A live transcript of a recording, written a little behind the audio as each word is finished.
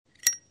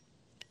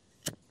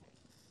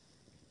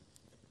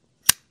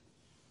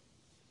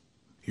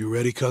You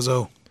ready,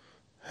 cuzzo?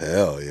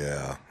 Hell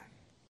yeah.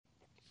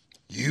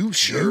 You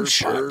Sure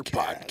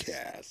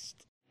Podcast.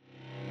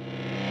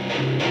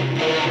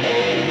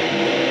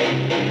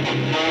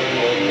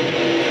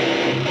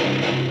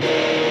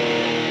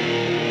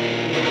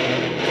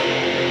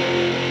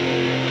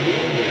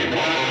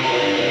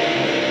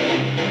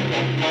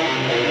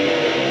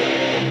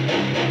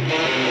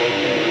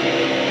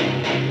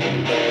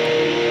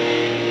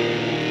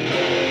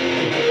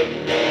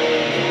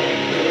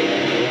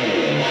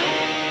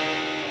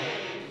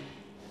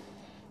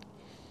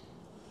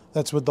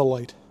 That's with the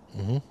light.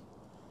 Mm-hmm.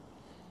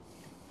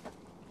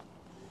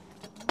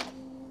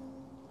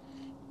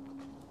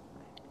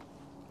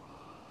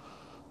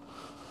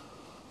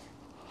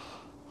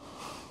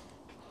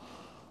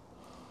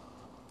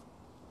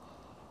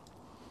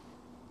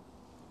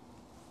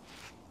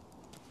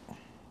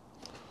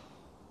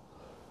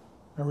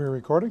 Are we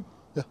recording?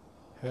 Yeah.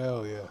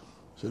 Hell yeah.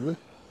 Should we?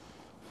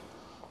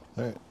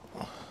 All right.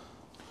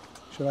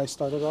 Should I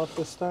start it off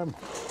this time?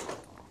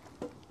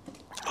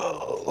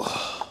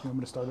 Oh. You want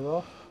me to start it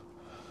off?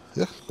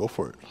 Yeah, go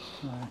for it.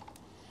 All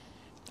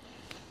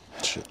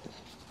right. Shit.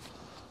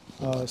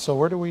 So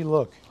where do we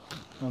look?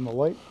 On the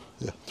light?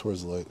 Yeah,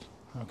 towards the light.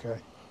 Okay.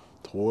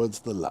 Towards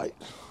the light.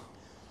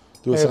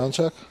 Do a Hey. sound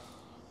check.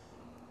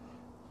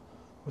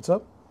 What's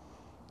up?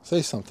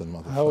 Say something,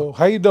 motherfucker.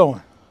 How you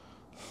doing?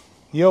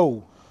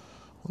 Yo.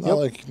 Not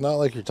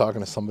like you're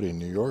talking to somebody in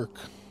New York.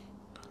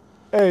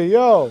 Hey,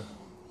 yo.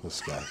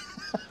 This guy.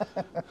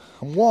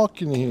 I'm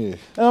walking here.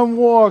 I'm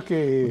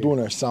walking. We're doing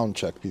our sound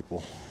check,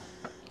 people.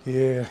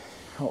 Yeah.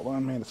 Hold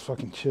on, man. It's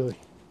fucking chilly.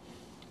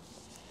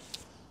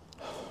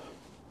 You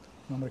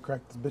want me to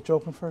crack this bitch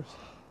open first?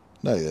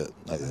 Not yet.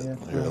 Not yet. Yeah.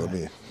 Here, All let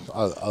right. me.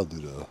 I'll do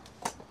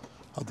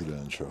the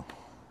intro.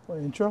 What,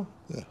 intro?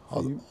 Yeah,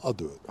 You- I'll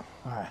do it.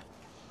 All right.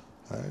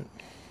 All right.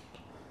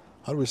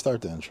 How do we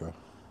start the intro?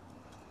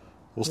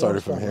 We'll start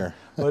it from here.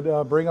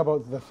 But bring up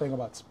the thing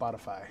about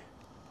Spotify.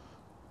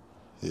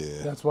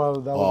 Yeah. That's why.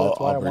 That's why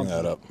I I'll bring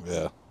wanted that up.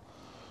 Yeah.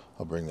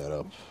 I'll bring that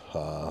up.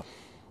 All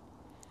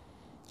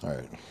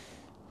right.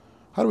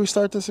 How do we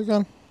start this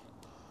again?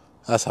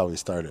 That's how we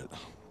started.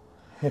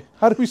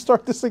 How do we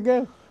start this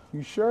again?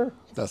 You sure?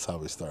 That's how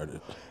we started.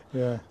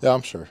 Yeah. Yeah,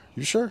 I'm sure.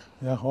 You sure?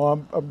 Yeah.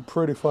 Well, I'm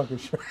pretty fucking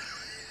sure.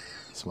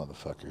 This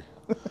motherfucker.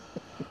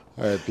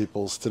 All right,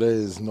 peoples. Today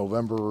is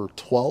November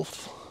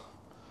 12th.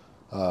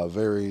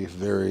 Very,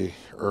 very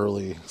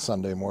early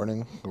Sunday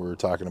morning. We're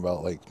talking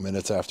about like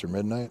minutes after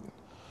midnight.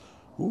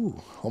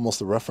 Ooh,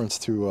 almost a reference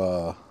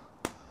to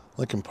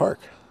Linkin Park.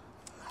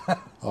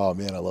 Oh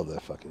man, I love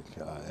that fucking.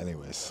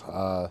 Anyways,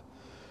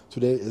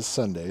 today is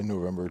Sunday,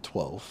 November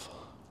 12th.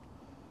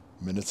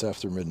 Minutes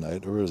after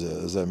midnight, or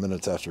is that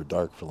minutes after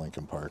dark for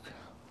Linkin Park?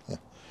 Yeah.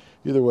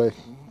 Either way,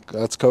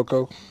 that's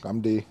Coco. I'm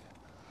D.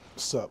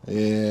 What's up?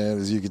 And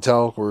as you can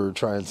tell, we're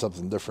trying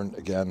something different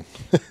again.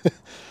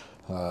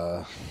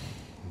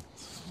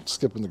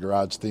 Skipping the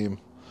garage theme.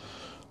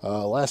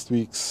 Last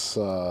week's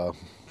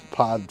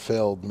pod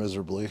failed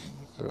miserably.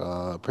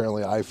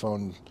 Apparently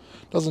iPhone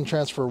doesn't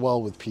transfer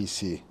well with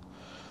PC.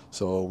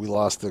 So we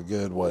lost a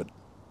good, It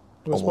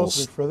was supposed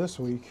to be for this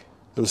week.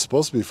 It was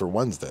supposed to be for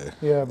Wednesday.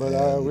 Yeah, but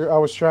And- I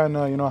was trying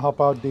to, help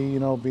out D,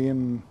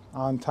 being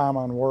on time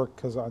on work,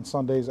 because on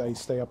Sundays I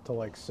stay up till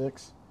like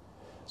 6.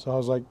 So I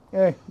was like,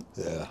 hey,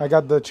 Yeah. I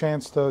got the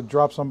chance to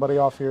drop somebody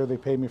off here. They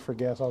paid me for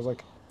gas. I was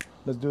like,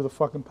 let's do the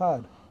fucking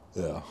pod.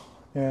 Yeah.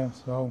 Yeah,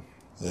 so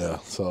Yeah.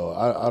 So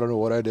I don't know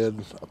what I did.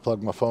 I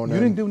plugged my phone you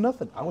in. didn't do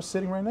nothing. I was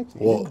sitting right next to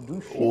you. You didn't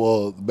do shit.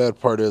 Well, the bad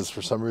part is,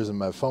 for some reason,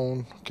 my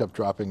phone kept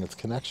dropping its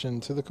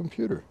connection to the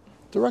computer,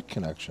 direct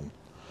connection,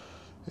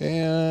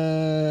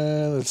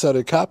 and it said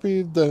it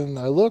copied. Then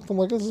I looked. I'm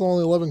like, this is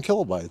only 11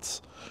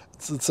 kilobytes.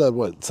 It said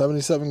what,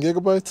 77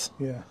 gigabytes?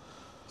 Yeah,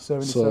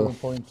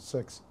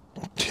 77.6.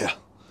 Yeah.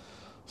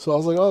 So I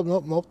was like, oh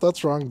nope,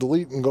 that's wrong.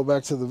 Delete and go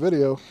back to the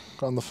video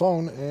on the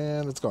phone,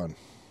 and it's gone.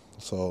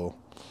 So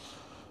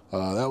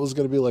that was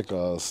going to be like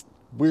a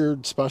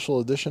weird special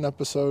edition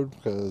episode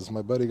because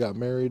my buddy got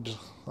married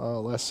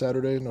last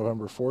Saturday,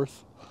 November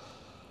 4th.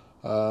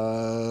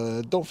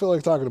 Don't feel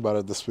like talking about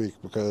it this week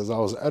because I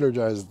was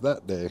energized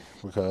that day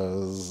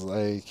because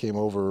I came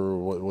over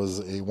what was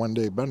a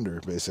one-day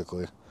bender,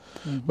 basically.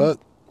 Mm-hmm. But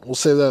we'll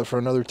save that for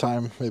another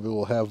time. Maybe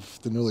we'll have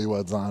the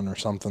newlyweds on or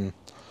something.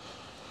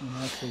 And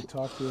actually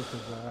talk to you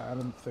because I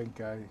don't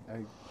think I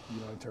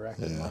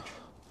interacted Yeah. much.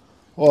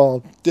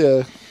 Well,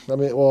 yeah. I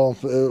mean, well,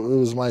 it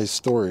was my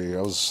story.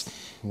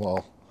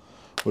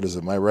 What is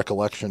it? My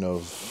recollection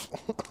of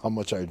how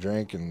much I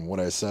drank and what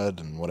I said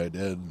and what I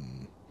did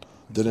and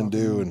didn't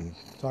do. And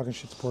Talking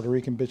shit to Puerto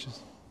Rican bitches.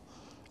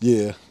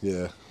 yeah.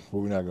 But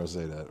we're not going to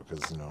say that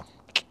because,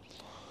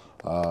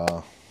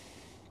 I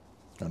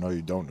know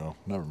you don't know.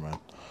 Never mind.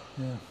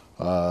 Yeah.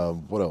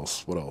 What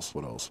else? I'm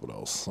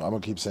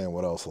going to keep saying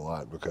what else a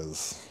lot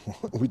because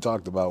we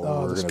talked about what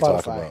we were the going to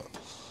talk Spotify. about.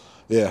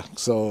 Yeah,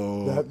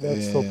 so That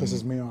still in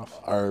pisses me off.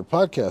 Our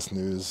podcast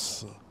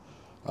news,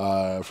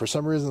 for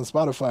some reason,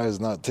 Spotify is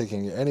not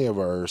taking any of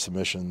our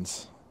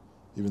submissions,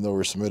 even though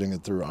we're submitting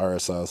it through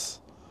RSS.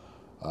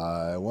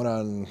 I went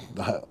on,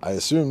 I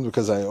assumed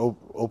because I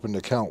opened an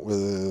account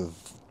with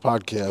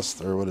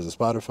podcast, or what is it,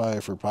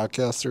 Spotify for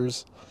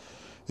podcasters,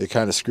 it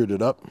kind of screwed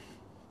it up.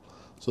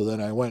 So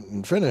then I went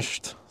and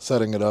finished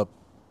setting it up,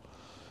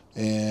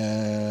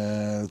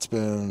 and it's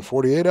been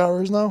 48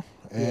 hours now,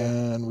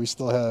 and we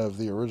still have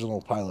the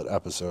original pilot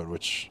episode,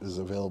 which is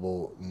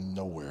available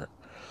nowhere.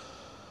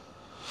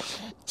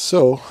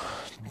 So,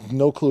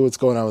 no clue what's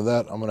going on with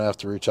that. I'm going to have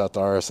to reach out to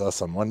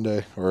RSS on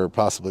Monday, or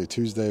possibly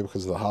Tuesday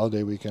because of the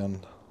holiday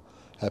weekend.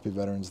 Happy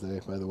Veterans Day,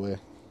 by the way.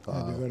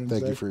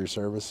 Thank you for your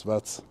service,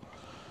 vets.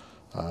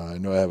 I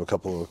know I have a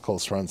couple of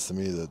close friends to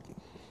me that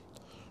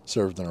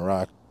served in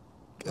Iraq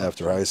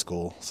after high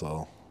school,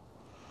 so...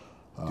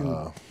 Dude,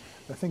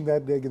 I think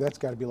that's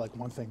got to be like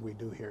one thing we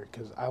do here,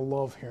 because I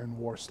love hearing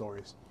war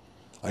stories.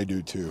 I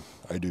do too,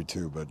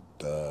 but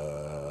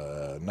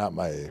not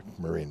my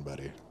Marine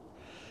buddy.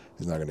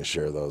 He's not going to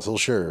share those. He'll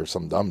share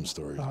some dumb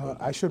stories.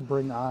 I should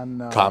bring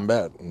on...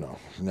 combat? No,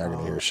 you're not going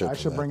to hear shit I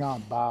from should that. bring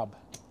on Bob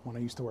when I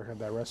used to work at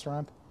that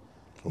restaurant.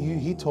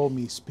 He told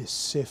me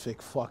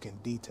specific fucking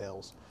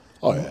details.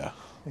 Oh, yeah.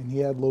 And he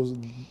had those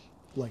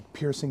like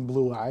piercing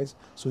blue eyes,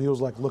 so he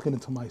was like looking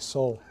into my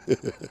soul.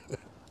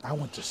 I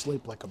went to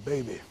sleep like a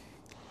baby.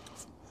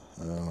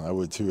 I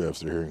would too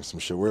after hearing some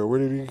shit. Where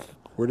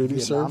did he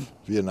serve?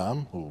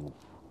 Vietnam? Ooh.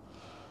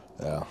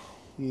 Yeah.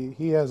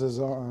 He has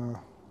his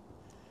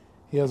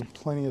he has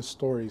plenty of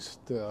stories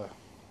to...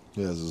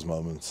 He has his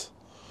moments.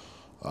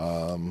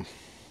 What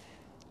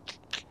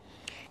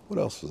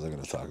else was I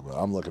going to talk about?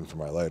 I'm looking for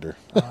my lighter.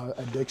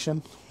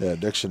 Addiction. Yeah,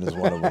 addiction is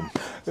one of them.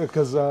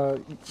 Because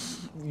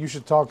you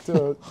should tell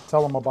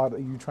him about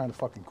you trying to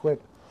fucking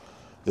quit.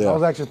 Yeah. I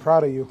was actually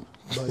proud of you,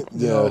 but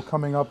you Yeah. know,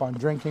 coming up on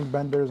drinking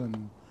benders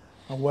and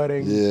a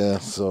wedding, Yeah,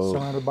 so...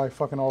 surrounded by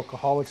fucking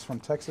alcoholics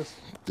from Texas.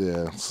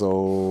 Yeah,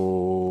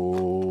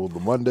 so the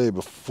Monday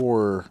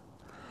before,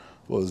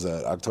 what was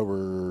that,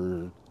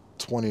 October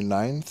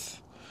 29th?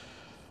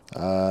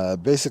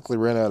 Basically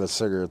ran out of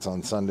cigarettes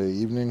on Sunday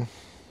evening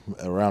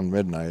around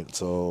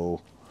midnight, or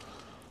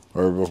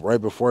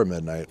right before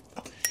midnight.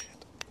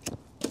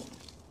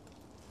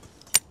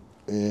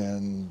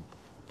 And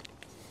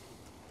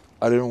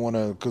I didn't want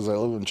to, because I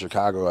live in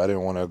Chicago, I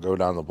didn't want to go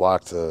down the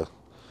block to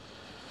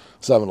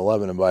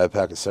 7-Eleven and buy a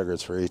pack of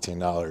cigarettes for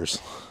 $18.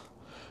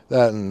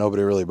 That, and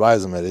nobody really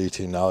buys them at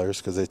 $18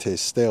 because they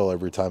taste stale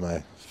every time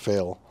I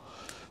fail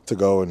to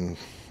go and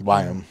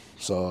buy them.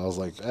 So I was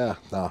like,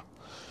 nah.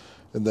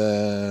 And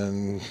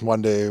then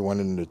one day went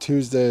into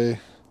Tuesday.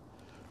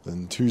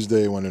 Then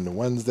Tuesday went into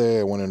Wednesday.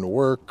 I went into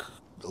work.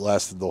 It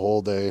lasted the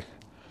whole day.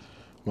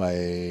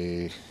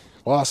 My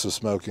boss was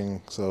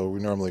smoking, so we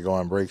normally go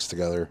on breaks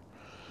together.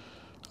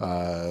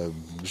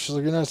 She's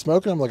like, "You're not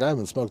smoking?" I'm like, "I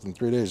haven't smoked in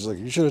 3 days." She's like,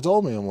 "You should have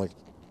told me." I'm like,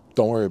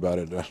 "Don't worry about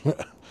it.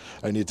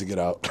 I need to get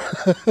out."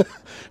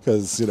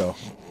 Because,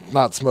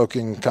 not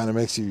smoking kind of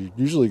makes you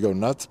usually go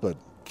nuts. But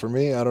for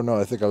me, I don't know.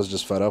 I think I was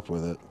just fed up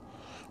with it.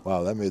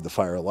 Wow, that made the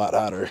fire a lot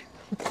hotter.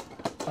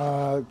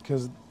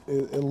 Because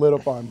it lit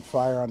up on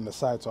fire on the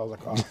side, so I was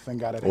like, oh,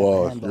 thank God it had a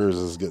Well, handle. yours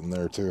is getting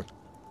there too.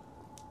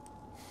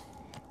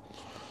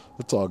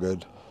 It's all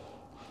good.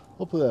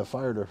 Hopefully that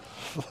fire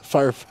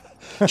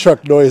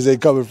truck noise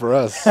ain't coming for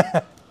us.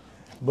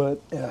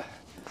 But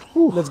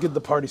let's get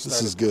the party started.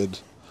 This is good.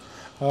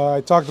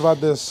 I talked about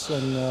this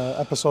in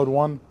episode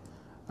 1.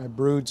 I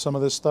brewed some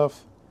of this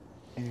stuff,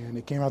 and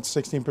it came out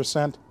to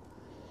 16%.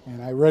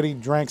 And I already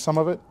drank some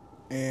of it,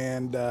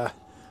 and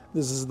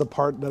this is the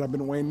part that I've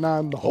been waiting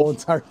on the whole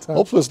entire time.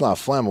 Hopefully it's not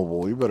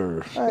flammable. You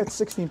better... It's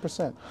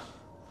 16%.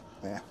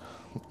 Yeah.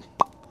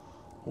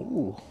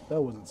 Ooh. That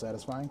wasn't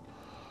satisfying.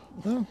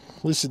 Well,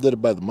 at least you did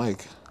it by the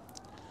mic.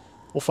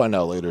 We'll find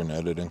out later in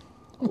editing.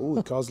 Ooh,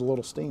 it caused a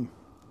little steam.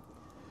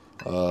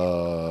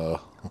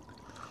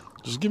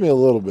 Just give me a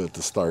little bit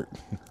to start.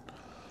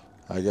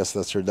 I guess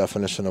that's your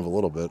definition of a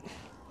little bit.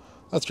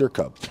 That's your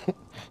cup.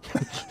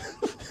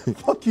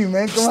 Fuck you,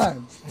 man. Come on.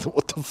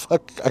 What the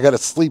fuck? I gotta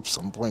sleep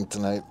some point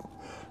tonight.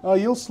 Oh,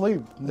 you'll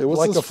sleep. Hey, what's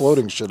Like this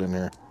floating shit in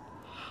here?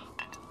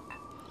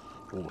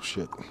 Oh,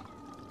 shit.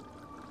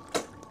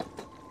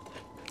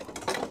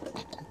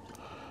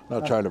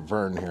 Not trying to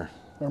burn here.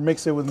 Or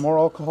mix it with more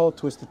alcohol,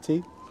 twisted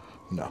tea.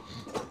 No.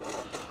 It's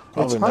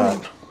Probably honey.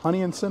 not.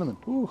 Honey and cinnamon.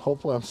 Ooh,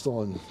 hopefully I'm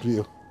still in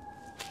view.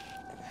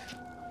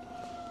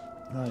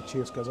 All right,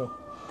 cheers, Guzzo.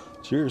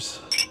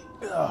 Cheers.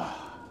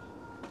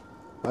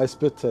 My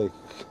spit take.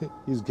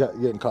 He's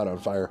getting caught on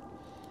fire.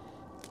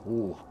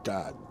 Oh,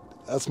 God.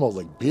 That smells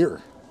like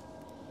beer.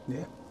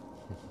 Yeah.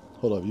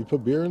 Hold up. You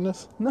put beer in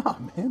this? Nah,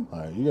 man. All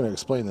right. You're going to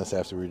explain this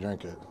after we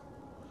drink it.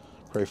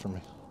 Pray for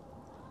me.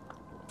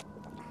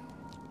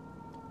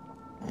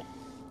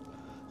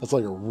 That's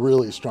like a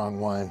really strong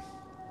wine.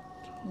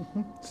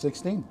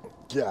 16.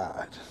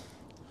 God.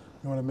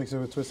 You want to mix it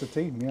with twisted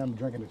tea? Me, I'm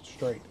drinking it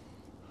straight.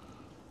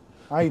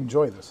 I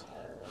enjoy this.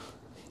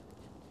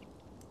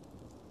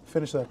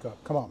 Finish that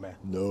cup. Come on, man.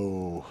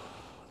 No.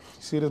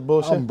 You see this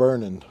bullshit? I'm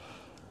burning.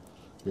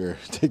 Here,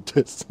 take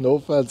this. No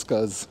offense,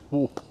 cuz.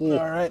 All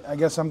right. I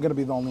guess I'm going to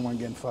be the only one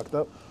getting fucked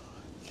up.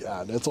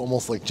 God, that's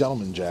almost like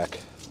Gentleman Jack.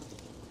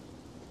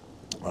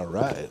 All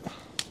right.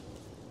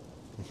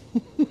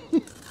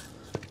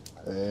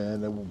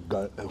 And a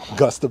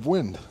gust of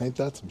wind. Ain't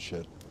that some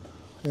shit?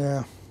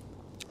 Yeah.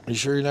 You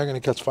sure you're not going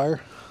to catch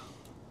fire?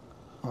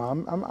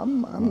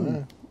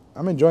 I'm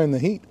enjoying the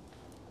heat.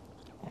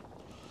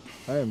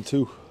 I am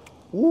too.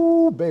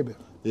 Ooh, baby.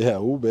 Yeah,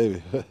 ooh,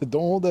 baby.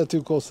 Don't hold that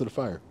too close to the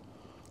fire.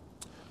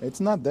 It's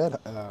not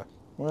that.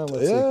 Well,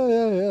 let's see.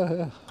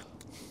 Yeah.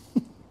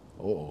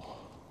 Oh.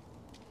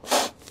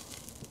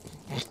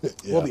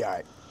 We'll be all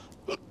right.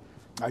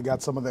 I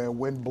got some of the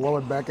wind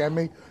blowing back at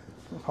me.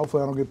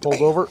 Hopefully I don't get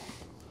pulled over.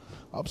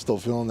 I'm still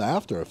feeling the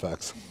after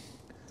effects.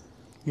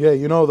 Yeah,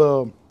 you know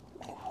the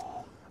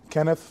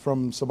Kenneth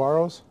from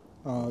Sabaros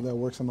that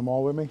works in the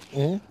mall with me?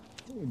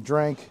 Mm-hmm.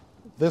 Drank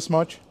this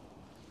much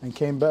and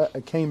came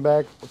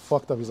back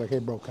fucked up. He's like, hey,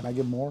 bro, can I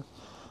get more?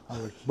 I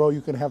was like, bro, you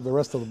can have the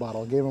rest of the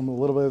bottle. I gave him a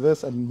little bit of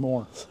this and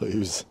more. So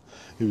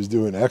he was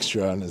doing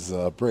extra on his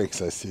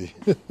breaks, I see.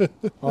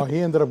 Oh, he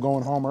ended up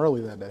going home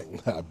early that day.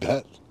 I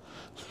bet.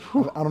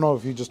 I don't know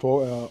if he just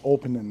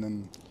opened and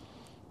then...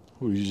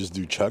 Will you just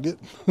do chug it?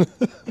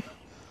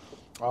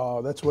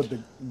 That's what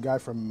the guy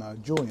from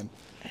Julian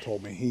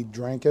told me. He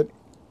drank it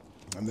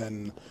and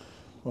then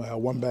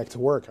went back to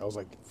work. I was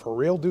like, for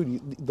real,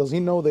 dude? Does he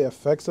know the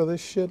effects of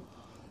this shit?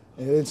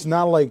 It's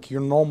not like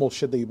your normal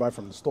shit that you buy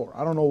from the store.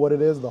 I don't know what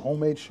it is, the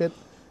homemade shit.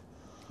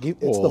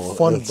 It's the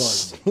fun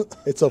buzz.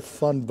 It's a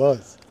fun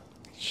buzz.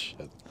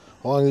 Shit.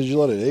 How long did you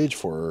let it age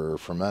for or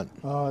ferment?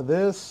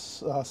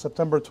 This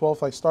September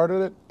 12th, I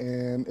started it,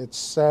 and it's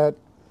sat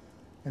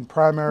in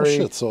primary. Oh,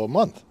 shit, so a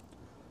month.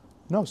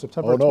 No,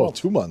 September 12th. Oh, no,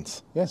 2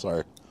 months. Yeah.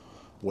 Sorry.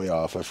 Way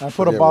off. I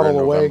put a bottle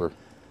away.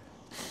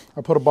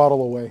 I put a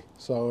bottle away,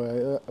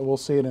 so we'll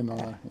see it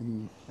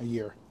in a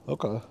year.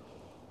 Okay.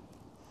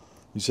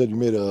 You said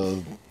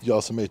you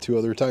also made 2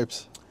 other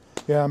types?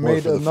 Yeah, I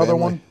made another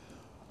one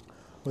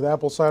with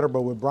apple cider,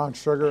 but with brown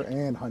sugar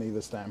and honey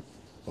this time.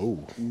 Oh.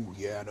 Ooh,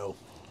 yeah, I know.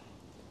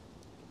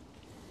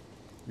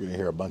 You're going to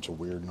hear a bunch of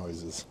weird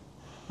noises.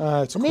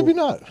 It's or cool. maybe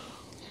not.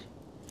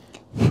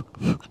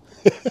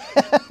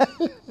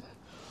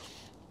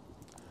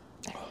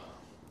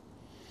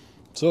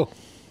 So,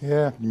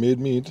 yeah, you made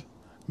mead.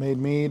 Made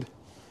mead.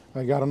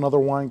 I got another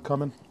wine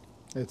coming.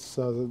 It's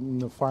in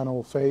the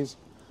final phase.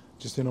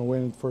 Just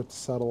waiting for it to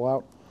settle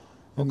out.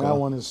 And Okay. that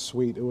one is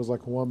sweet. It was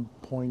like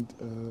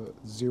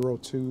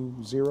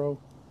 1.020.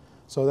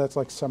 So that's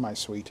like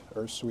semi-sweet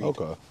or sweet.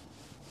 Okay.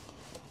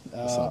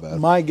 That's not bad.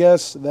 My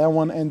guess, that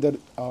one ended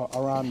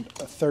around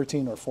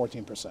 13 or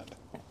 14%.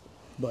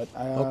 But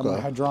my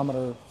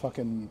hydrometer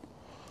fucking...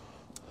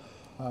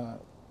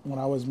 when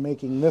I was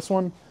making this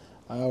one,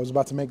 I was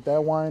about to make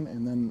that wine,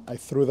 and then I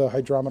threw the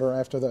hydrometer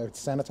after that. I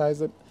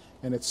sanitized it,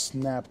 and it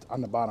snapped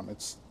on the bottom.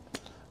 It's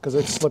because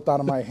it slipped out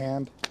of my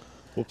hand.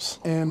 Whoops.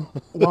 And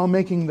while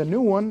making the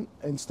new one,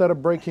 instead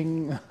of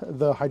breaking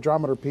the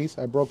hydrometer piece,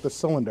 I broke the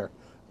cylinder,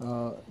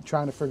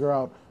 trying to figure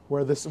out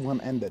where this one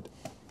ended.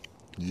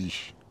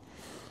 Yeesh.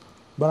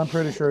 But I'm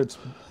pretty sure it's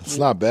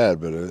not bad,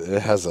 but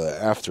it has an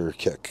after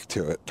kick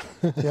to it.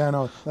 Yeah, I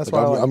know. That's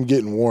like why I'm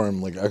getting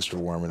warm, like extra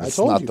warm, and it's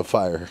not the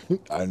fire.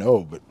 I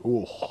know, but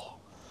ooh.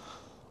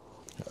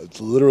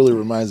 It literally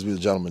reminds me of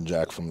Gentleman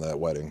Jack from that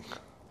wedding.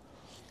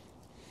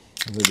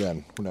 And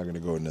again, we're not going to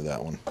go into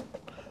that one.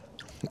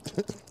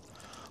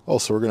 Oh,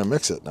 so we're going to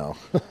mix it now.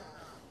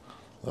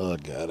 Oh,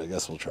 God, I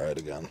guess we'll try it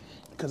again.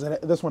 Because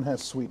this one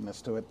has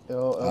sweetness to it.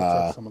 It'll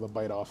take some of the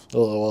bite off.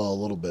 Oh, well, a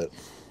little bit.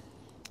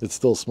 It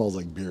still smells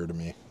like beer to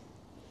me.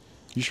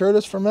 You sure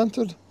it's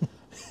fermented?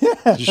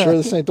 Yeah. You sure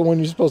this ain't the one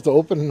you're supposed to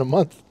open in a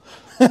month?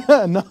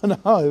 No,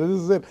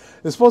 this is it.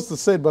 It's supposed to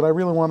sit, but I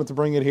really wanted to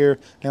bring it here.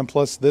 And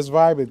plus, this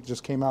vibe, it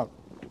just came out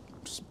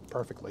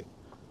perfectly.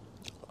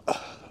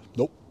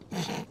 Nope.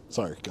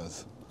 Sorry,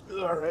 guys.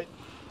 All right.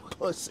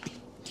 Pussy.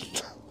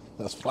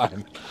 That's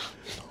fine.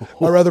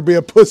 I'd rather be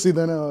a pussy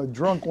than a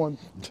drunk one.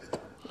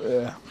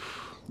 Yeah.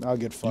 I'll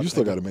get fucked. You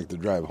still got to make the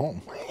drive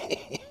home.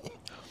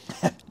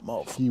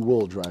 He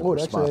will drive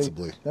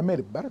responsibly. Actually, that made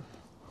it better.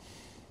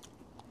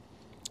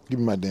 Give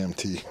me my damn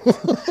tea.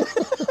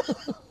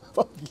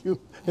 Fuck you.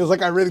 It was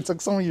like I really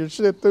took some of your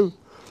shit, too.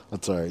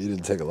 That's all right. You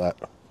didn't take a lot.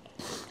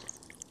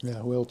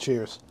 Yeah, well,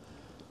 cheers.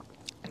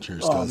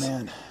 Cheers, Oh, guys.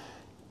 man.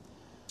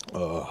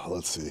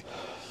 Let's see.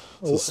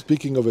 So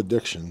speaking of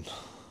addiction,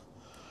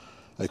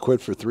 I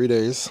quit for 3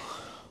 days.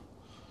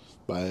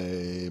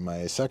 By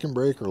my second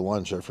break or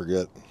lunch, I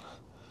forget.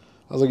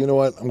 I was like, you know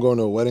what? I'm going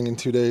to a wedding in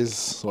 2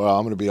 days. Well,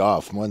 I'm going to be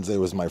off. Wednesday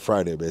was my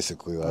Friday,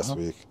 basically, last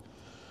week.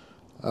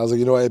 I was like,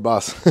 you know what, hey,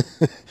 boss,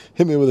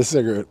 hit me with a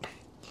cigarette.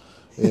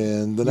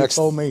 And the next...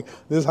 told me,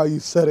 this is how you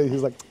said it.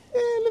 He's like,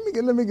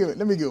 let me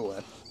get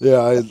one. Yeah,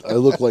 I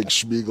look like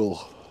Schmiegel.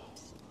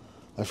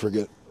 I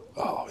forget.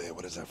 Oh, yeah,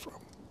 what is that from?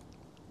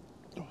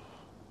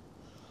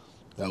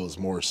 That was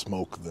more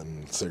smoke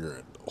than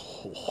cigarette.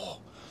 Oh.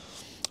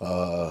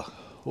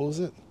 What was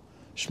it?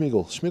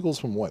 Schmiegel. Schmiegel's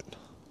from what?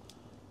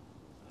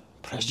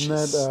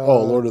 Precious.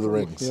 Lord of the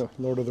Rings. Yeah,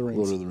 Lord of the Rings.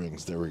 Lord of the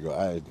Rings. There we go.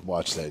 I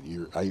watched that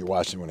year. I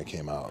watched it when it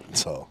came out.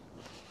 So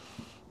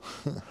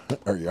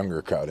our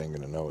younger crowd ain't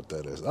gonna know what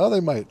that is. Oh,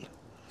 they might.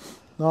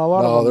 No, a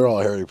lot No, of they're them. all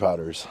Harry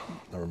Potters.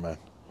 Never mind.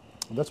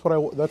 That's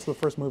the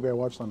first movie I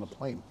watched on the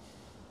plane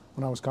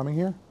when I was coming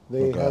here.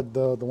 They Okay. had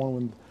the one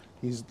when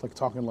he's like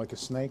talking like a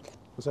snake.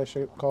 What's that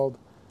shit called?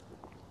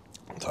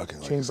 I'm talking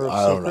like Chamber of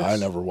I don't know. I Secrets?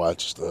 never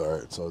watched. All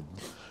right, so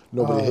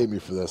nobody hate me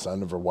for this. I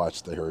never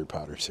watched the Harry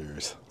Potter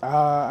series.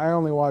 I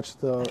only watched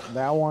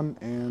that one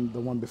and the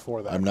one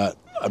before that. I'm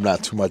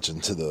not too much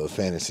into the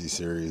fantasy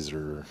series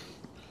or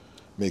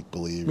make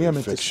believe Me, or I'm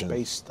into fiction.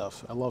 space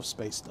stuff. I love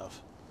space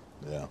stuff.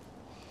 Yeah.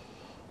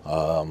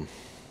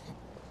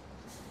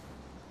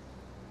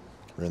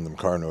 Random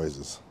car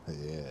noises.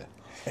 Yeah.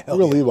 Hell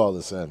We're gonna yeah. leave all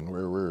this in.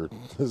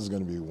 This is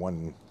gonna be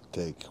one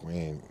take. We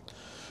ain't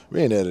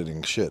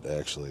editing shit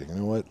actually. You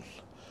know what?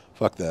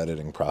 Fuck the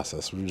editing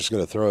process. We're just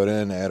gonna throw it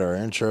in, add our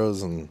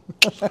intros, and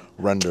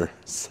render.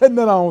 Send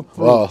it on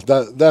through. Well,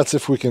 that's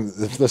if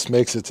this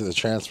makes it to the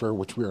transfer,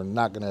 which we are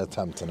not gonna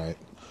attempt tonight.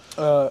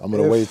 I'm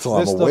gonna wait till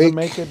I'm If this awake. doesn't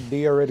make it,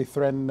 D already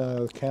threatened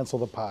to cancel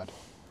the pod.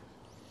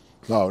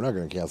 No, we're not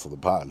gonna cancel the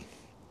pod.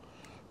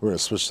 We're gonna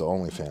switch to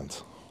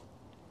OnlyFans.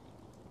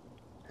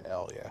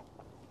 Hell yeah.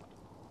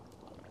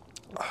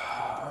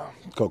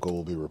 Coco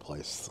will be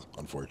replaced,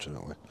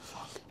 unfortunately.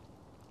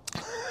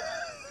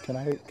 Can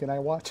I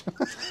watch?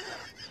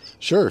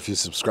 Sure, if you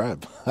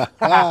subscribe.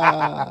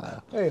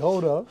 Hey,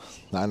 hold up.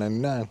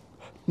 $9.99.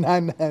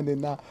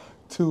 $9.99,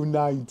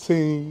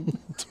 $2.19.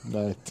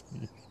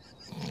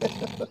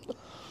 $2.19.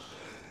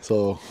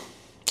 So,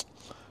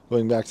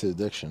 going back to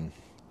addiction.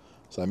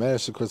 So I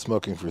managed to quit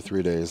smoking for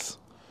 3 days.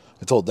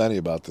 I told Denny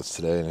about this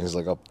today, and he's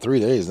like, "Oh, 3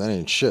 days? That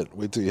ain't shit.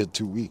 Wait till you hit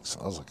 2 weeks."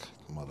 I was like,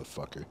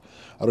 "Motherfucker,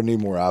 I don't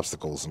need more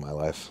obstacles in my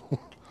life."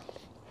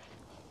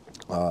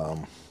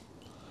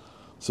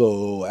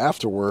 So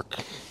after work,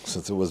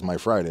 since it was my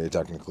Friday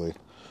technically,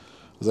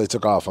 because I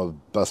took off, I'm a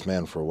best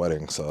man for a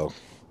wedding, so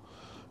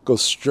go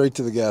straight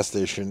to the gas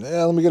station.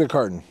 Yeah, let me get a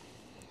carton.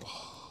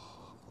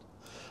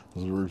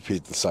 We'll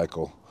repeat the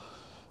cycle.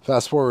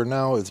 Fast forward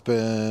now, it's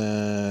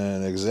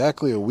been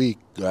exactly a week.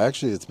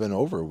 Actually, it's been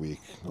over a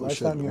week. Oh, Last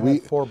shit. time you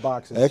had 4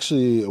 boxes.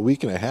 Actually, a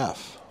week and a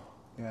half.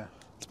 Yeah.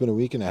 It's been a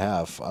week and a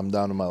half. I'm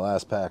down to my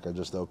last pack. I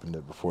just opened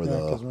it before Yeah,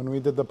 because the when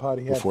we did the pod,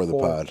 he had before the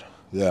 4. pod.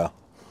 Yeah,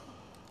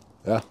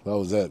 yeah, that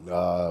was it.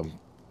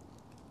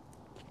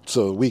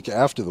 So a week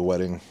after the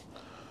wedding,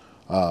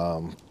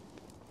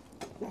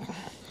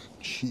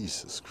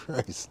 Jesus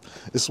Christ,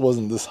 this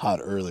wasn't this hot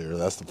earlier.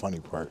 That's the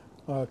funny part.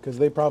 Because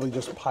they probably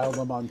just piled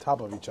them on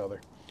top of each other.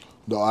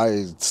 No,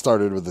 I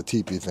started with the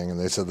teepee thing, and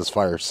they said this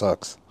fire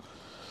sucks.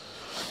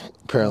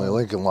 Apparently,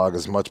 Lincoln Log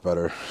is much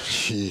better.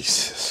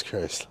 Jesus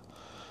Christ.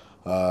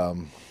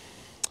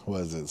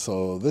 What is it?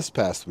 So this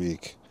past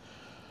week,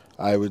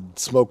 I would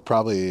smoke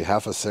probably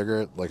half a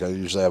cigarette. Like I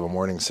usually have a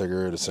morning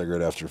cigarette, a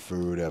cigarette after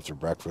food, after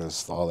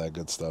breakfast, all that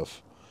good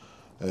stuff.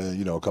 A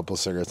couple of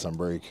cigarettes on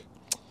break.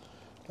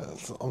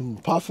 So I'm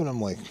puffing.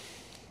 I'm like,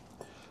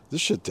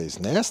 this shit tastes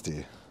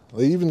nasty.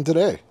 Like even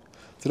today.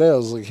 Today I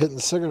was like hitting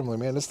the cigarette. I'm like,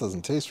 man, this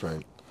doesn't taste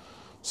right.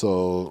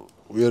 So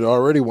we had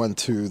already went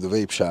to the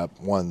vape shop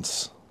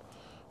once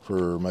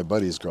for my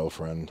buddy's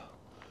girlfriend.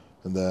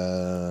 And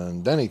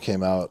then Denny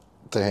came out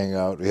to hang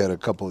out. We had a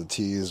couple of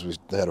teas. We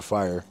had a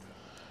fire.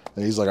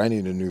 And he's like, I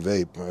need a new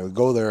vape. I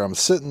go there. I'm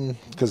sitting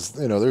because,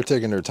 they're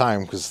taking their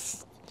time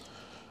because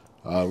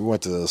we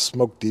went to the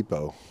Smoke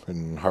Depot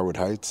in Harwood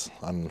Heights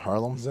on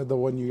Harlem. Is that the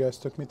one you guys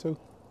took me to?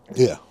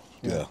 Yeah.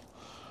 Yeah.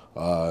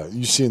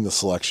 You've seen the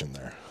selection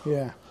there.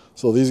 Yeah.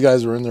 So these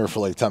guys were in there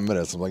for like 10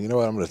 minutes. I'm like, you know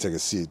what? I'm going to take a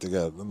seat. They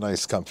got a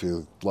nice,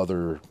 comfy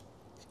leather.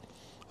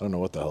 I don't know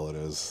what the hell it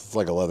is. It's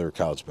like a leather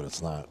couch, but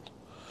it's not.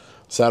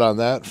 Sat on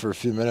that for a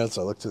few minutes.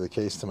 I looked to the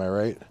case to my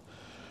right,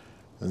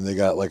 and they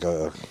got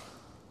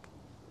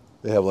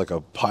they have like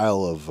a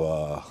pile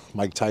of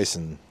Mike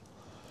Tyson.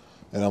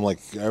 And I'm like,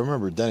 I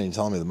remember Denny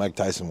telling me the Mike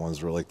Tyson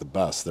ones were like the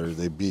best.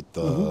 They beat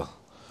the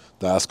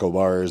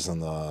Escobars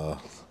and the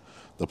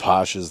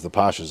Pasches. The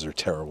Pasches are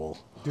terrible.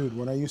 Dude,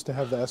 when I used to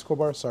have the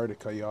Escobar, sorry to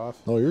cut you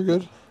off. No, you're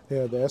good.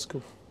 Yeah, the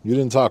Escobar. You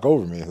didn't talk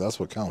over me. That's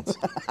what counts.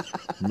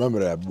 Remember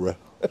that, bruh.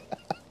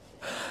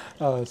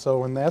 So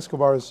when the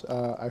Escobars,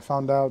 I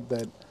found out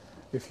that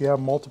if you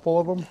have multiple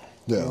of them,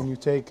 Yeah. and you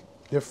take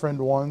different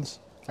ones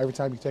every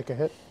time you take a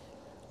hit,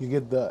 you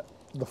get the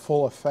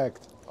full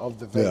effect of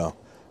the vape. Yeah.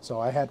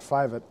 So I had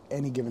 5 at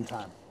any given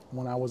time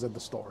when I was at the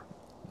store,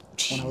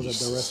 when I was at the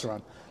Jesus.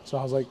 restaurant. So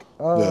I was like,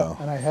 Yeah.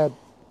 and I had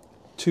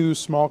 2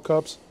 small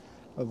cups,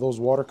 those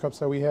water cups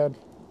that we had.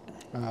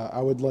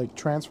 I would like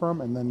transfer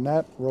them and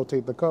then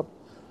rotate the cup.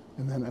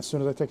 And then as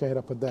soon as I take a hit,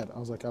 I put that. I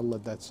was like, I'll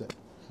let that sit.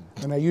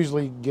 And I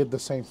usually get the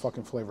same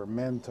fucking flavor,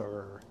 mint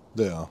or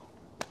Yeah.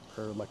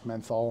 like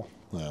menthol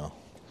Yeah.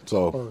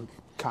 So. or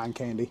cotton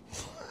candy.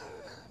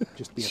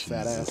 Just be a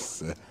fat ass.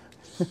 Jesus.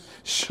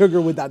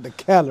 Sugar without the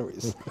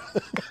calories.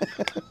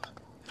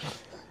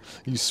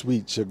 You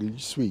sweet sugar. You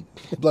sweet.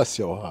 Bless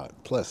your heart.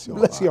 Bless your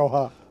Bless heart. your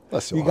heart.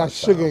 Bless your You heart, got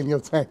sugar child. in your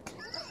tank.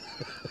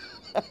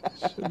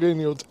 Sugar in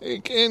your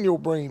tank and your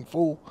brain,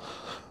 fool.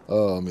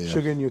 Oh man.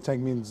 Sugar in your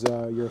tank means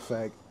you're a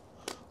fag.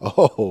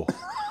 Oh.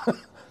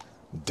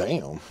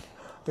 Damn.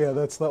 Yeah,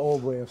 that's the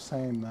old way of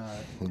saying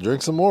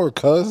Drink some more,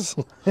 cuz.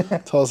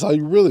 Tell us how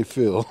you really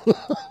feel.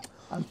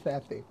 I'm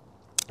fatty.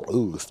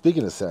 Ooh,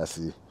 speaking of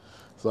sassy,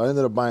 so I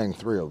ended up buying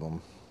 3 of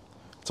them.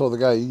 Told the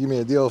guy, you give me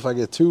a deal if I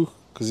get 2?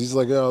 Because he's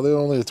like, oh, they're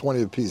only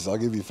 20 a piece. I'll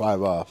give you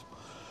 5 off.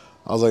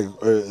 I was like,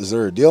 is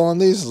there a deal on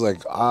these? He's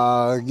like,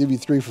 I'll give you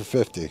 3 for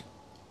 50.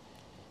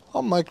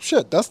 I'm like,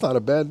 shit, that's not a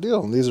bad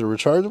deal. And these are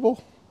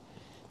rechargeable?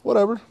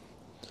 Whatever.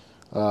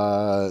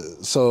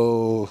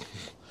 So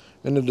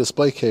in the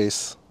display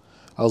case,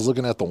 I was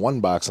looking at the one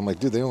box. I'm like,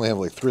 dude, they only have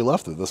like 3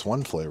 left of this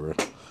one flavor.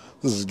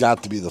 This has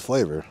got to be the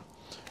flavor.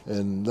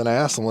 And then I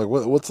asked him, like,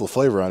 what's the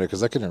flavor on it?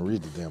 Because I couldn't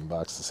read the damn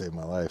box to save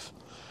my life.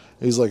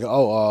 And he's like,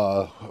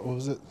 what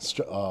was it?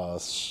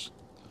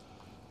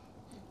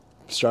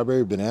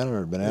 Strawberry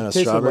banana or banana It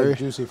tasted strawberry? like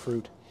juicy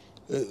fruit.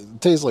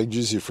 It tastes like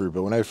juicy fruit,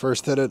 but when I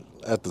first hit it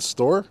at the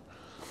store,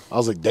 I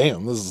was like,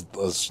 damn, this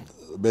is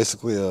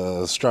basically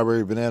a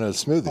strawberry banana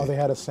smoothie. Oh, they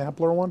had a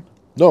sampler one?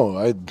 No,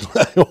 I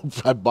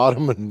bought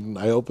them and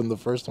I opened the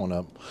first one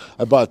up.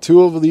 I bought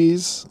 2 of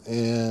these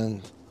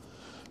and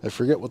I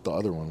forget what the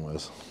other one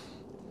was.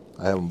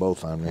 I have them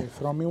both on me. Hey,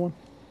 throw me one.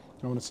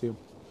 I want to see them.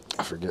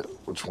 I forget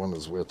which one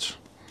is which.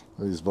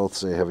 These both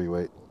say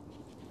heavyweight.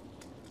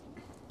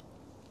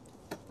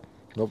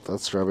 Nope,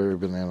 that's strawberry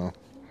banana.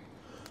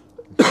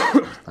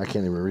 I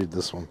can't even read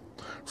this one.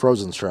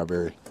 Frozen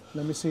strawberry.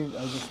 Let me see.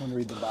 I just want to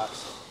read the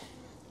box.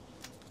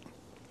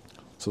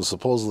 So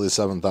supposedly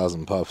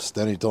 7,000 puffs.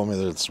 Then he told me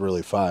that it's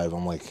really 5.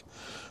 I'm like,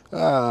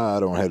 I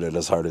don't hit it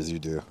as hard as you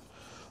do.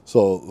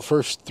 So the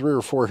first 3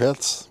 or 4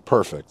 hits,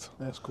 perfect.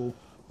 That's cool.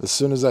 As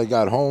soon as I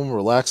got home,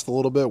 relaxed a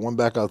little bit, went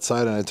back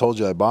outside, and I told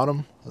you I bought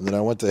them, and then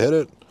I went to hit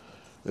it.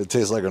 It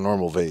tastes like a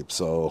normal vape,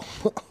 so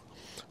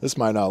this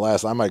might not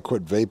last. I might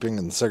quit vaping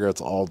and cigarettes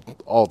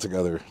all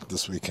together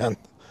this weekend,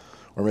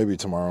 or maybe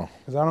tomorrow.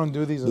 Because I don't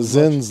do these The as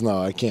much. Zins,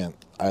 no, I can't.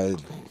 I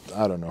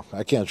don't know.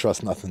 I can't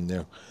trust nothing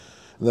new.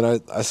 And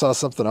then I saw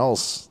something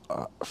else.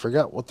 I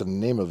forgot what the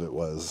name of it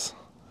was,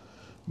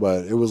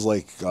 but it was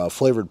like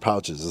flavored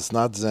pouches. It's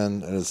not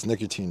Zen, and it's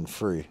nicotine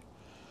free.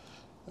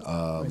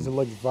 Is it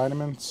like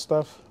vitamin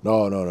stuff?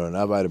 No,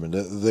 not vitamin.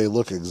 They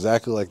look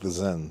exactly like the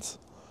Zens,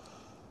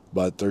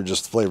 but they're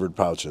just flavored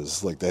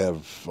pouches. Like they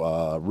have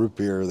root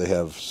beer, they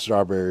have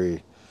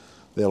strawberry,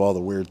 they have all the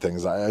weird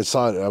things. I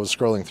saw it. I was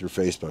scrolling through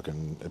Facebook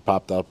and it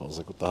popped up. I was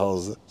like, "What the hell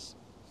is this?"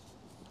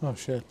 Oh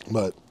shit.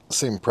 But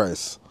same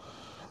price.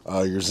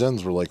 Your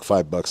Zens were like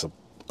 $5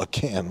 a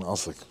can. I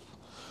was like,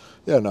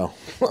 "Yeah, no,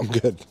 I'm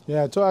good."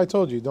 Yeah, I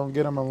told you don't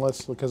get them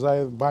unless because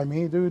by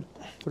me, dude,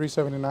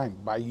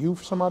 $3.79. By you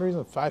for some odd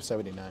reason,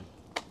 $5.79.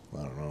 I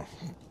don't know.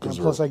 And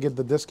plus, I get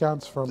the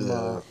discounts from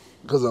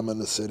Because I'm in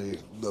the city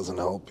doesn't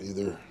help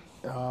either.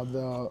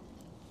 the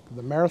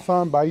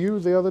marathon by you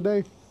the other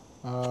day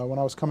when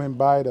I was coming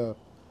by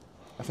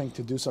I think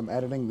to do some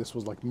editing. This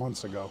was like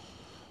months ago.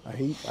 I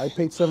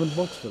paid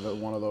 $7 for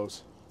one of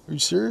those. Are you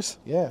serious?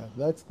 Yeah,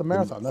 that's the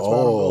marathon. That's why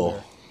I don't go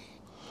there.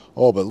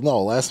 Oh, but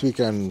no, last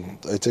weekend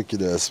I took you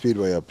to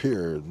Speedway up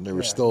here, and they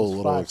were Yeah, still a it was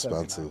little $5.79.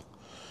 expensive.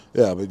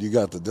 Yeah, but you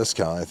got the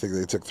discount. I think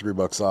they took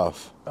 $3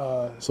 off.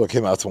 So it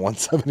came out to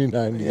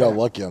 $179. You got Yeah.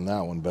 lucky on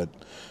that one, but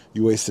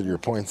you wasted your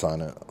points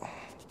on it,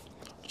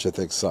 which I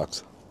think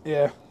sucks.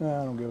 Yeah, I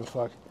don't give a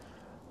fuck.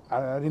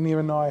 I didn't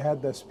even know I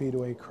had that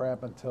Speedway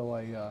crap until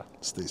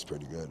This tastes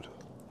pretty good.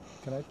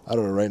 can I? I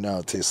don't know, right now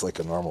it tastes like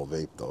a normal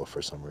vape, though,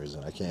 for some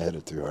reason. I can't hit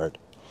it too hard.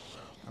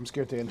 I'm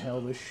scared to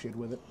inhale this shit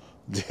with it.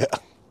 Yeah.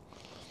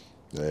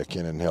 Yeah, I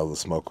can't inhale the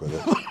smoke with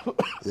it.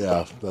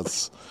 Yeah,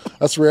 that's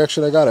the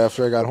reaction I got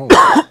after I got home.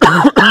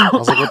 I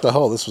was like, what the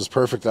hell? This was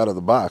perfect out of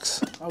the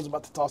box. I was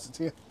about to toss it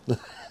to you.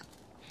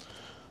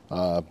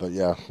 But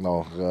yeah,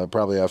 no,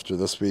 probably after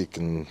this week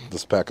and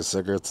this pack of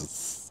cigarettes,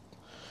 it's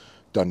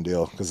done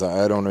deal. Because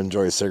I don't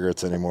enjoy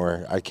cigarettes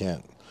anymore. I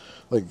can't.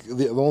 Like,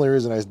 the only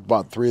reason I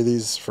bought 3 of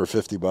these for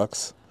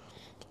 $50,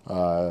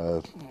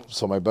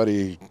 so my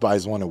buddy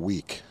buys one a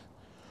week.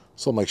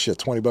 So I'm like, shit,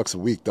 $20 a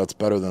week, that's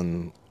better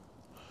than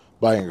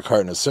buying a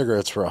carton of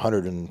cigarettes for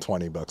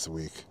 $120 a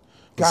week.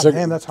 God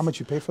damn, that's how much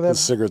you pay for The that?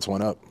 cigarettes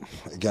went up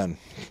again.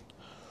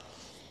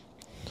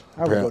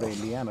 I would go to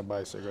Indiana to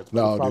buy cigarettes.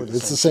 but No, probably dude,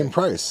 it's the same shit.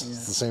 price. Yeah.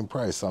 It's the same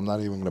price. I'm not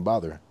even going to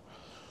bother.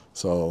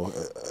 So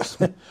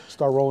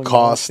Start rolling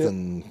cost your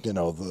own and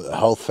the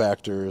health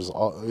factors,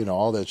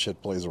 all that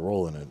shit plays a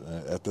role in it.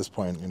 At this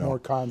point, shit. More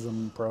cons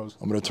than pros.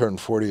 I'm going to turn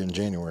 40 in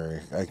January.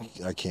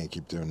 I can't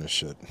keep doing this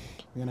shit.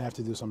 You're gonna have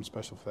to do something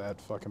special for that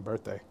fucking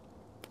birthday.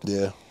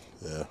 Yeah.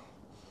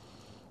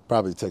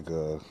 Probably take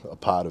a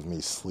pot of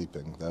me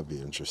sleeping. That'd be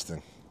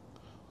interesting.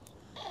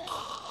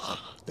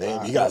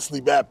 Damn, you got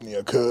sleep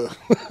apnea, cuz.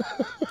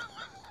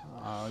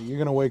 You're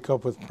gonna wake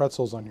up with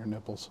pretzels on your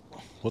nipples.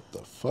 What the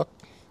fuck?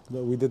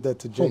 We did that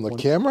to Jake. From the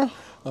camera?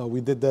 We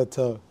did that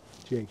to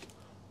Jake.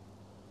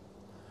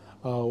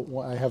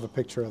 I have a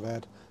picture of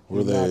that. He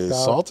Were they knocked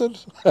out. salted?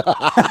 We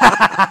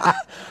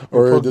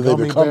Or put did they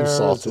gummy become bears.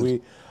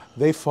 salted?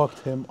 They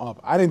fucked him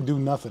up. I didn't do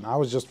nothing. I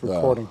was just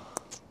recording.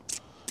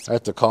 I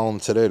had to call him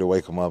today to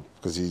wake him up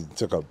because he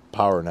took a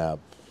power nap,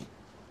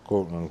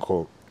 quote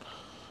unquote.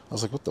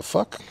 was like, what the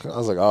fuck? I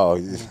was like, oh, I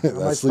that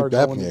might sleep start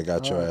going- apnea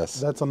got your ass.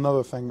 That's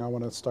another thing I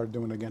want to start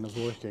doing again is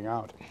working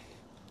out.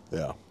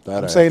 Yeah. That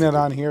I'm I saying have it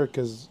to on here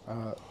because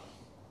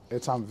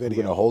it's on do. video.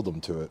 You're going to hold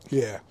them to it.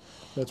 Yeah.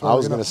 That's I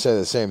was going to say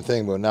the same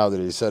thing, but now that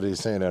he said he's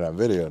saying it on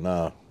video,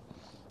 nah.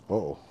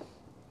 Whoa.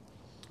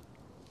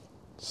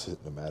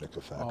 Cinematic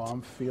effect. Oh,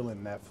 I'm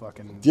feeling that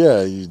fucking...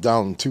 Yeah, you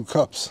down 2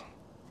 cups.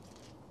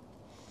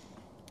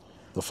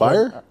 The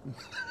fire?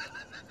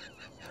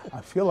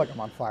 I feel like I'm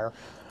on fire.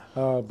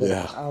 But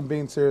Yeah. I'm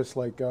being serious.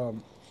 Like,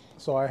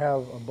 so I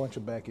have a bunch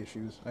of back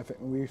issues. I think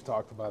we've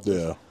talked about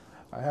this. Yeah.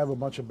 I have a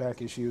bunch of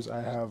back issues.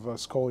 I have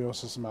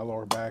scoliosis in my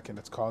lower back, and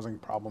it's causing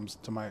problems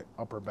to my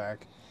upper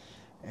back.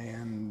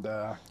 And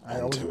I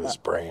always... Into his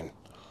brain.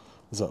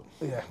 What's up?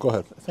 Yeah. Go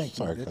ahead. Thank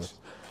Sorry, you, cuz.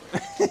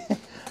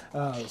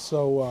 bitch.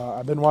 So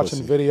I've been watching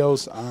Pussy.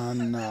 videos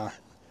on.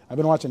 I've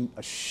been watching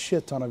a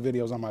shit ton of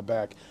videos on my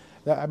back.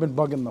 I've been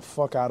bugging the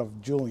fuck out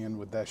of Julian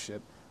with that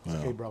shit. Yeah.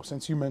 Okay, bro.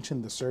 Since you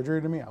mentioned the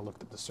surgery to me, I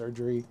looked at the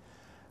surgery.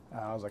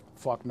 I was like,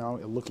 fuck no.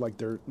 It looked like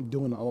they're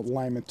doing an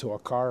alignment to a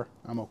car.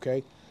 I'm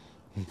okay.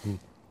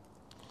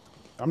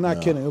 I'm not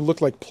Yeah. kidding. It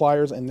looked like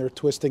pliers, and they're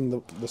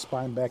twisting the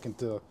spine back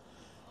into.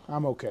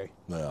 I'm okay.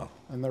 Yeah.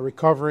 And the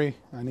recovery,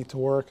 I need to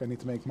work, I need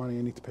to make money,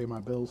 I need to pay my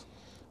bills.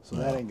 So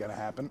that Yeah. ain't gonna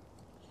happen.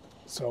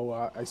 So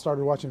I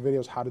started watching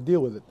videos how to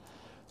deal with it.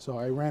 So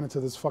I ran into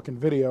this fucking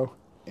video,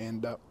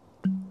 and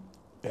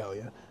hell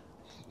yeah.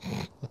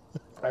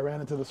 I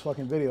ran into this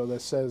fucking video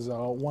that says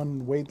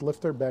one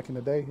weightlifter back in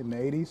the day, in the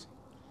 80s,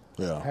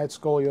 Yeah. had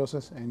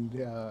scoliosis, and he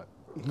was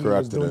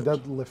Corrected doing it.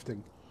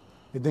 deadlifting.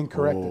 It didn't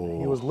correct it.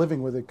 He Oh. was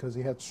living with it because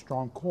he had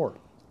strong core.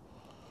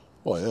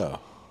 Well, yeah.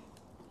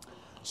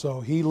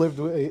 So he lived.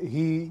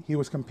 He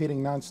was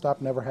competing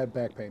nonstop. Never had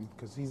back pain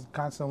because he's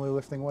constantly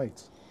lifting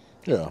weights.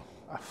 Yeah.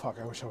 Fuck!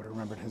 I wish I would have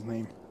remembered his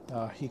name.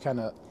 He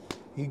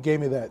gave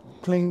me that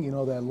cling,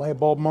 that light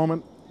bulb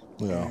moment.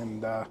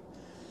 Yeah.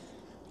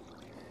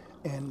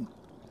 And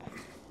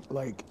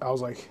like I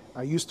was like,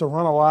 I used to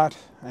run a lot.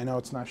 I know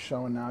it's not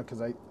showing now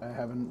because I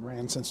haven't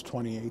ran since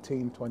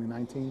 2018,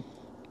 2019.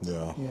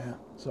 Yeah. Yeah.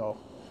 So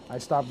I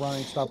stopped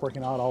running, stopped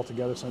working out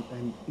altogether. So,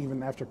 and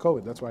even after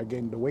COVID, that's why I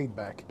gained the weight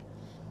back.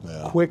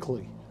 Yeah.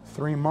 Quickly,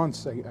 3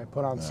 months, I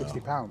put on 60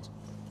 pounds.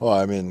 Well,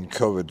 I mean,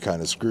 COVID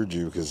kind of screwed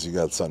you because you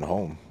got sent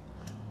home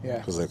Yeah.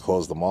 because they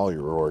closed the mall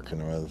you were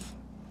working with.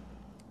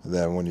 And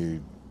then when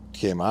you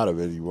came out of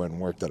it, you went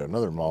and worked at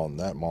another mall, and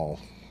that mall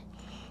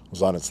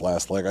was on its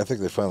last leg. I think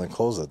they finally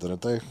closed it,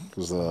 didn't they?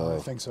 Because I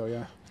think so,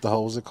 yeah. the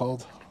hell was it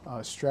called?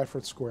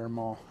 Stratford Square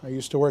Mall. I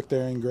used to work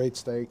there in Great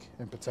Steak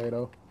and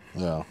Potato.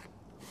 Yeah.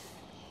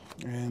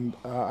 And,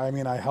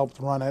 I helped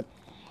run it.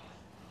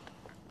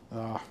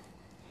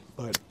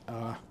 But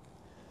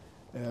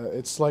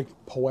it's like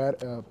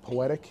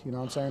poetic, you know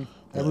what I'm saying?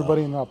 Yeah.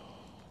 Everybody in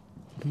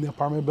the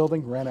apartment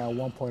building ran it at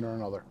one point or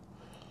another.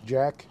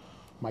 Jack,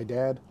 my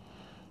dad,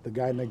 the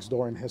guy next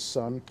door, and his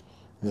son.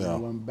 And Yeah.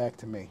 then went back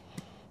to me.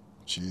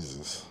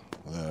 Jesus.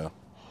 Yeah.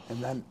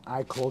 And then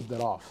I closed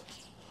it off.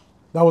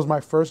 That was my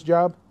first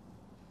job,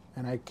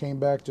 and I came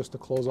back just to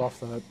close off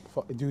the.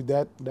 Dude,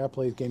 that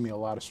place gave me a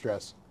lot of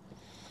stress.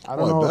 I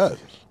don't know. I bet.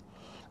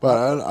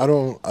 But I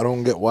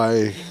don't get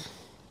why.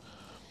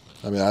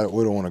 I mean,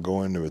 we don't want to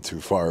go into it too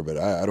far, but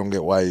I don't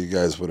get why you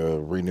guys would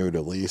have renewed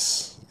a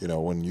lease.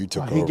 When you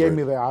took over. He gave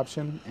me the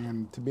option,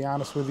 and to be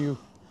honest with you,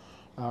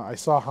 I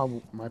saw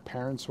how my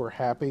parents were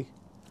happy.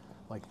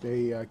 Like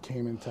they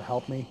came in to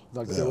help me.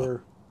 Like they Yeah.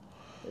 were.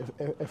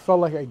 It felt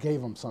like I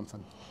gave them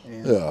something,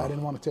 and Yeah. I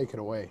didn't want to take it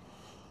away.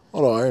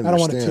 Oh, no, I understand. I don't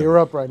want to tear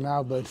up right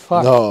now, but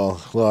fuck. No,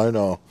 well, I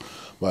know,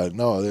 but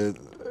no, it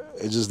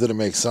just didn't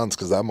make sense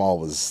because that mall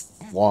was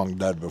long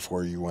dead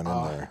before you went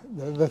in there.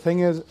 The thing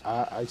is,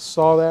 I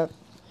saw that,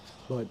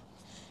 but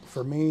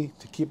for me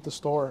to keep the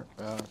store,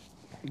 I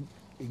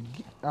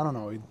don't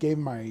know. It gave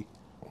my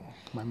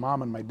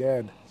mom and my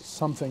dad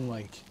something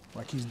like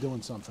he's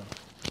doing something.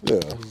 Yeah,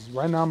 'Cause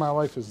right now my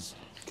life is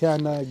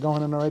kind of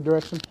going in the right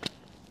direction,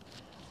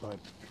 but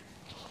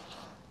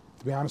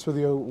to be honest with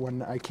you,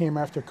 when I came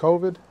after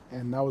COVID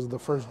and that was the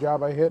first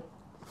job I hit,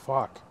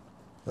 fuck.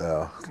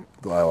 yeah.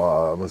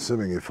 Well, I'm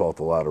assuming you felt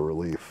a lot of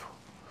relief.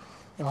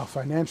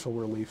 Financial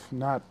relief,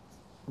 not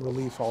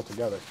relief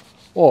altogether.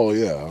 Oh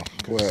yeah,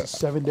 well,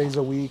 7 days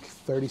a week,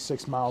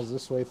 36 miles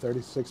this way,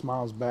 36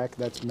 miles back.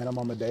 That's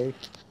minimum a day.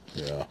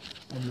 yeah,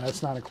 And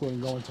that's not including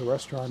going to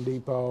Restaurant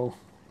Depot.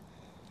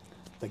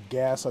 The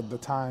gas at the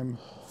time.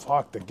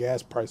 Fuck the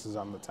gas prices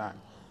on the time.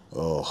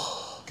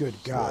 oh Good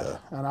God.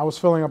 And I was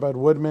filling up at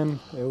Woodman.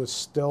 It was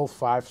still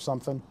 5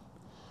 something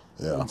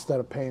yeah, instead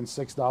of paying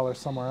 $6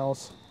 somewhere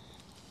else.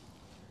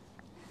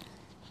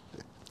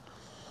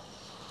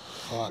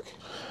 Fuck.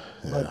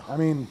 But I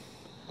mean,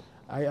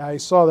 I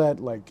saw that,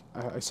 like,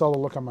 I saw the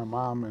look on my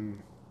mom,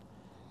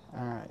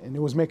 and it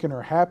was making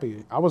her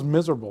happy. I was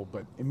miserable,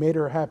 but it made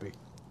her happy.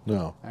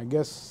 no, I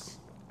guess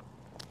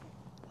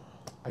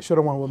I should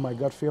have went with my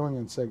gut feeling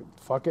and said,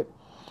 fuck it.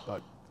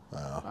 But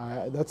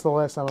that's the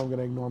last time I'm going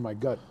to ignore my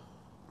gut.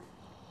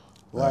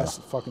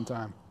 Last fucking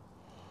time.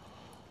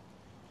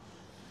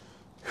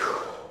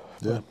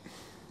 yeah,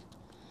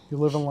 You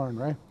live and learn,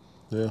 right?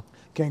 Yeah.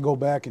 Can't go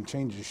back and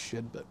change this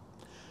shit, but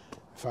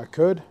if I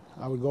could,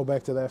 I would go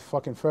back to that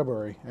fucking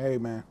February. Hey,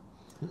 man,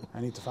 I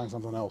need to find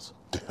something else.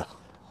 Yeah.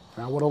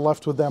 And I would have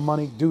left with that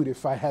money. Dude,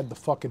 if I had the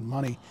fucking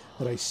money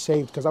that I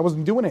saved, because I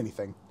wasn't doing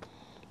anything.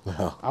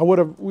 Yeah.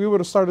 We would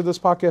have started this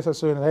podcast. I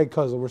said, hey,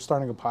 cousin, we're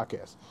starting a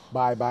podcast.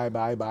 Bye.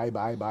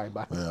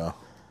 Yeah.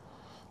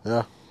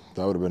 Yeah.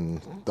 That would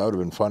have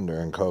been fun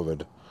during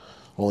COVID.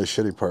 Only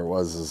shitty part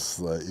is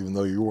that even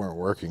though you weren't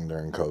working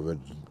during COVID,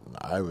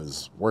 I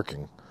was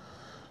working.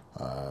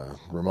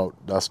 Remote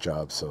desk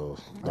job, so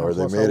or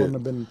they Plus, I made wouldn't it.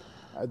 have been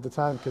at the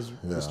time because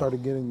Yeah. we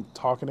started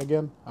talking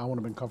again. I wouldn't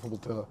have been comfortable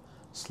to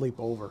sleep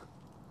over.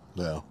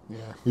 Yeah. Yeah.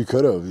 You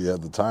could have. You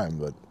had the time,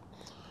 but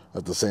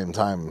at the same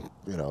time,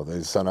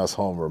 they sent us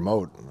home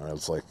remote, and I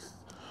was like,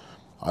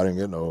 I didn't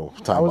get no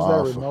time How was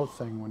off. that remote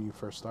thing when you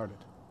first started?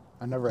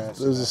 I never asked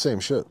It you was the that. same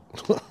shit.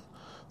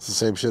 It's the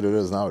same shit it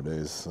is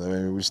nowadays. I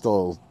mean, we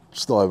still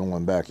haven't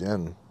went back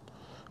in.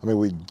 I mean,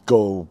 we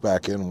go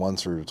back in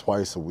once or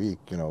twice a week.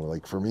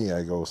 Like for me,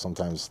 I go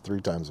sometimes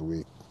 3 times a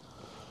week.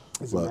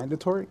 Is it But-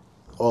 mandatory?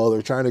 Oh,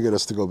 they're trying to get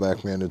us to go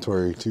back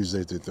mandatory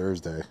Tuesday through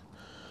Thursday,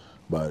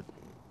 but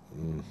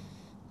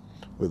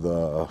with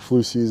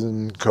flu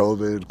season,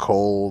 COVID,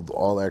 cold,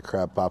 all that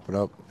crap popping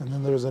up. And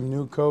then there's a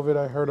new COVID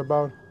I heard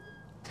about.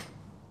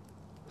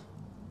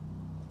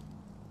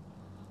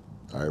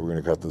 All right, we're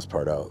gonna cut this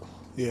part out.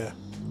 Yeah.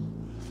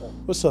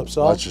 What's up,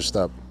 Saul? Watch your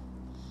step.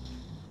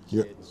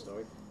 You,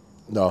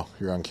 no,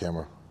 you're on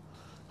camera.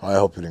 I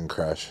hope you didn't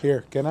crash.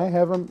 Here, can I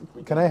have him?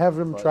 Can I have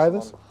him try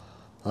this?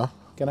 Huh?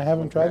 Can I have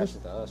him try this?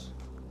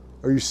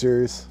 Are you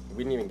serious?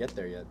 We didn't even get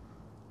there yet.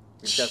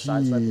 We just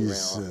got sideswiped and ran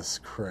off. Jesus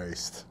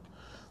Christ.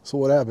 So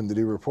what happened? Did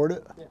he report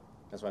it? Yeah,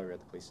 that's why we were at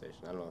the police station.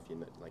 I don't know if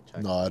you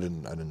checked. No, I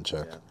didn't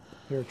check. Yeah.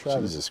 Here, try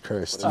this. Jesus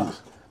Christ.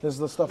 This is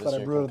the stuff This that I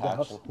your brewed at the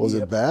house. compaction? Was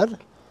it bad?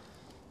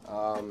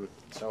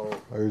 So.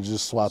 Or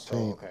just swap So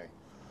paint? okay.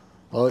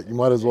 Well, you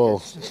might as well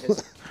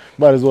His-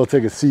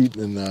 take a seat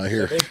and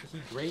here.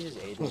 He grazes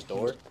Aiden's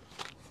door,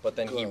 but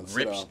then he Go on, sit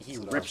rips down, he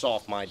sit rips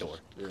off my door.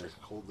 Here,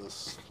 hold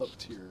this up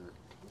to your.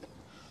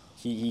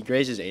 He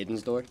grazes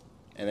Aiden's door,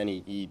 and then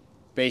he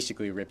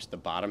basically rips the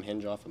bottom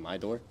hinge off of my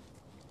door.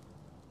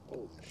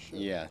 Holy shit.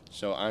 Yeah.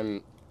 So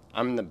I'm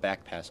in the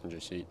back passenger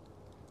seat,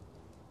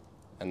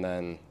 and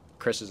then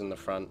Chris is in the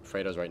front.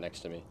 Fredo's right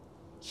next to me.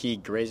 He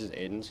grazes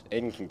Aiden's.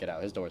 Aiden can get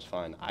out. His door is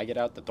fine. I get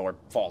out. The door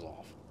falls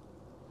off.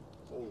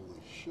 Holy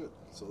shit.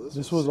 So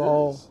This was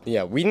all. serious.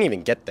 Yeah, we didn't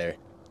even get there.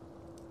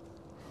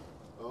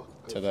 Oh,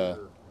 To if the-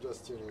 you're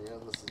just tuning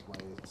in, this is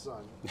my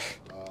son.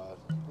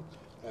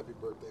 Happy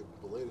birthday,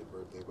 belated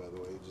birthday, by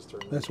the way. He just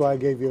turned. That's why I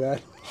gave you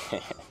that.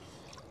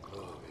 Oh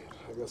man,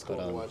 I guess going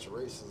to watch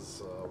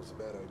races was a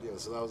bad idea.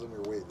 So that was on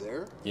your way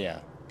there. Yeah,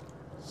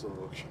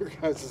 So your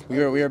guys. We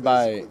were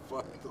by-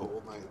 fucked the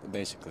whole night.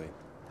 basically.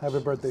 Happy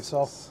birthday,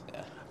 Saul.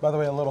 Yeah. By the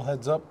way, a little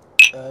heads up.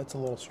 It's a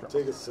little strong.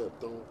 Take a sip.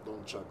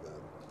 Don't chuck that.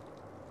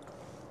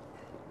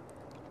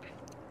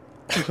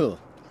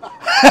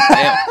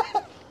 Damn.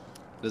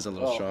 It is a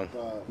little strong.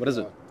 What is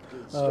it?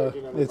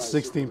 It's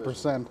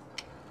 16%.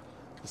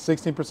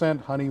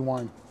 16% honey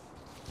wine.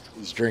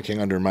 He's drinking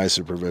under my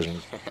supervision.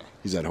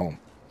 He's at home.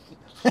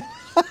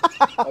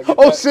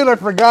 Oh shit! I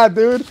forgot,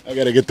 dude. I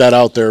gotta get that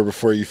out there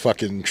before you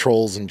fucking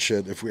trolls and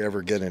shit. If we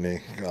ever get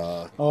any,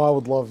 Oh, I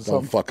would love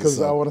don't some fuck us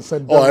because I up. would have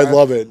said. Oh, I dumbass.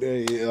 love it.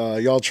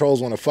 Hey, y'all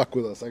trolls want to fuck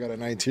with us. I got a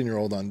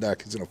 19-year-old on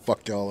deck. He's gonna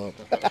fuck y'all up.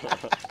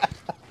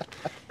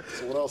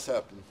 So what else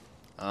happened?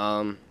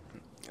 I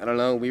don't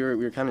know. We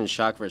were kind of in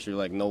shock first. We were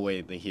like, no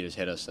way the heaters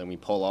hit us. And we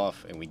pull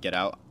off and we get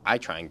out. I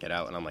try and get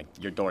out, and I'm like,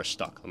 your door's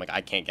stuck. I'm like,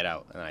 I can't get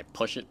out. And I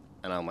push it,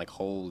 and I'm like,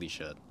 holy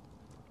shit.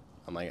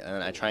 I'm like, and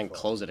then I try and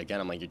close it again.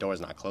 I'm like, your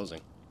door's not closing.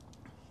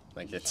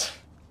 Like it's.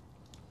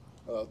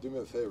 Do me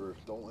a favor.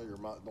 Don't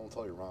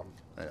tell your mom.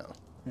 I know.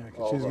 Yeah, 'cause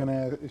Oh, she's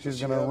Does she's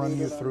she gonna have run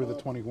you anything through on,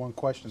 the 21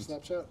 questions.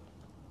 Snapchat.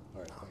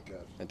 All right, thank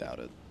God. I doubt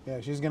it. Yeah,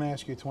 she's gonna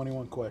ask you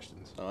 21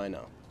 questions. Oh, I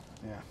know.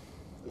 Yeah.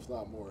 If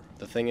not more.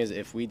 The thing is,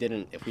 if we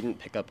didn't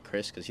pick up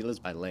Chris, because he lives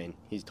by Lane,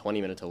 he's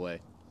 20 minutes away.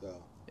 Yeah.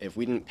 If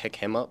we didn't pick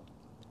him up,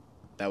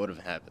 that would have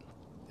happened.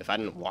 If I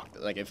didn't walk,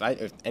 like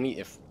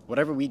if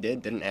whatever we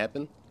did didn't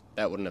happen,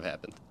 that wouldn't have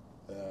happened.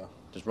 Yeah.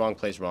 Just wrong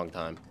place, wrong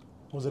time,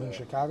 Was it in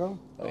Chicago?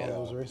 Oh, yeah.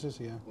 Those races,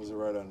 yeah. Was it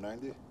right on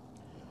 90?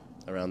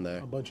 around there.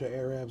 A bunch of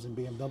Arabs and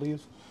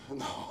BMWs.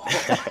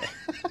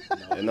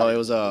 No, it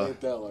was We a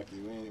ain't that lucky.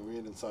 We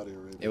ain't in Saudi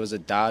Arabia. it was a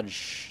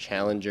Dodge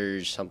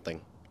Challenger something.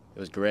 It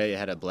was gray. It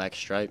had a black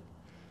stripe.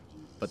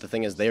 But the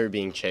thing is, they were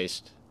being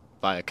chased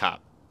by a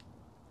cop,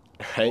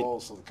 right? Oh,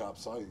 so the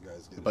cops saw you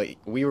guys get But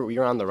we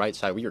were on the right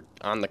side. We were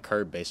on the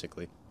curb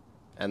basically,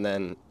 and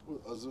then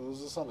Was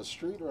this on the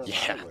street or on the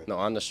yeah, highway? no,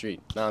 on the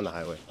street, not on the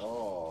highway.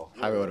 Oh.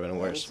 Highway would have been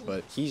yeah, worse. isn't-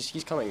 But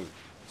he's coming.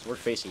 So we're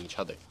facing each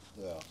other,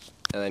 Yeah.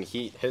 and then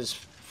his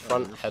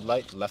front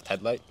headlight, left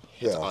headlight,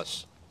 hits Yeah.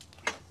 us.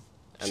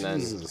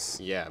 And Jesus.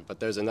 then yeah, but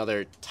there's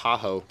another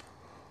Tahoe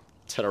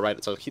to the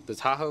right. So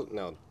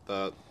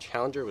the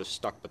Challenger was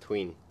stuck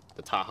between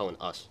the Tahoe and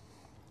us.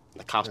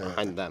 The cops Yeah.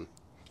 behind them,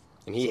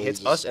 and he So he hits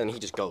just- us, and he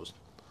just goes.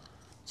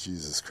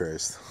 Jesus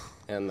Christ.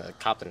 And the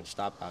cop didn't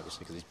stop, obviously,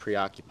 because he's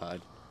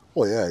preoccupied.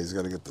 Well, yeah, he's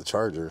got to get the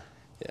charger.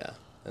 Yeah.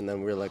 And then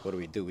we were like, what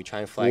do? We try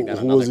and flag down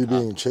Who another was he cop.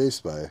 being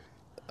chased by?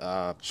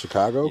 Uh,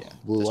 Chicago? yeah,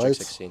 Blue District Lights?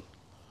 16.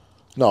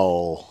 No,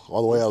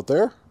 all the way out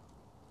there?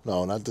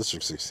 No, not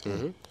District 16.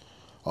 Mm-hmm.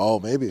 Oh,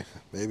 maybe,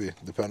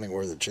 depending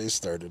where the chase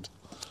started.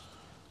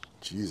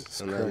 Jesus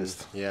And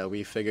Christ. then, yeah,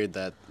 we figured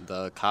that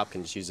the cop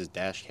can just use his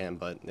dash cam,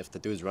 but if the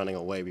dude's running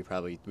away, we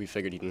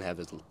figured he didn't have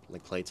his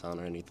like plates on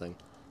or anything.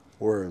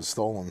 Or it was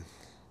stolen.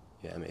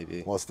 Yeah,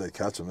 maybe. Once they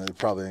catch him, they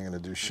probably ain't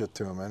going to do shit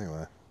to him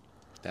anyway.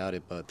 Doubt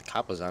it, but the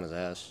cop was on his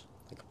ass.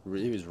 Like,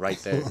 he was right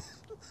there.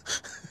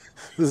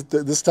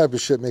 This type of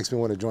shit makes me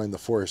want to join the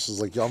force. It's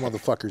like, y'all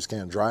motherfuckers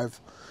can't drive.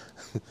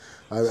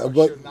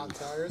 Not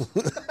tires.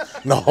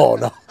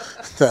 No.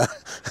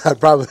 I'd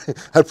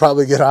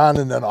probably get on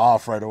and then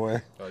off right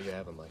away. Oh, you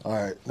have a mic. All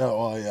right. No,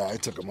 well, yeah, I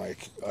took a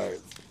mic. All right.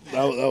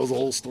 That was the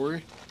whole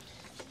story?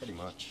 Pretty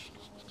much.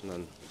 And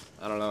then,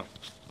 I don't know.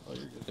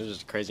 It was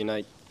just a crazy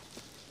night.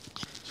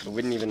 But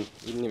we didn't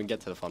even get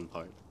to the fun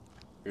part.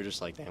 We were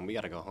just like, damn, we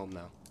gotta go home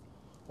now.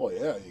 Well,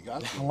 yeah, you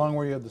got it. How long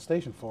were you at the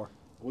station for?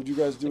 What'd you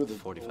guys do Like with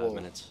the 45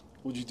 minutes.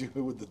 What'd you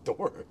do with the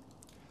door?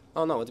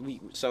 Oh no,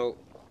 so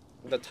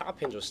the top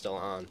hinge was still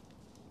on.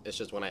 It's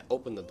just when I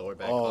opened the door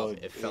back Oh, up,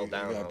 it fell you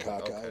down. got I was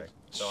like, cockeyed. okay.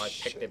 So I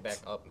picked it back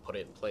Shit. up and put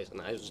it in place,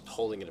 and I was just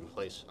holding it in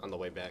place on the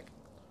way back.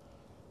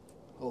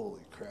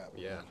 Holy crap.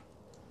 Yeah.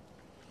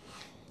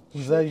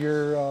 Was that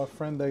your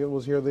friend that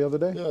was here the other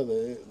day? Yeah,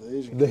 the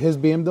Asian. His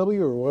BMW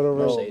or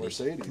whatever? No,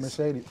 Mercedes.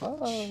 Mercedes. Oh.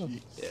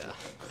 Jeez. Yeah.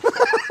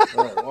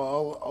 All right,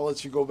 well, I'll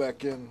let you go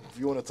back in. If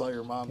you want to tell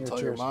your mom, Here, tell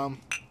your cheers. mom.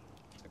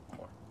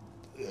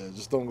 Yeah,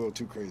 just don't go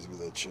too crazy with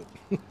that shit.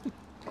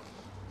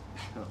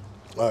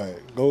 All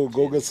right,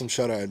 go get some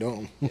shut eye.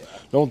 Don't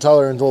tell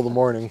her until the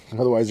morning.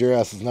 Otherwise, your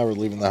ass is never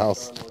leaving the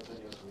house.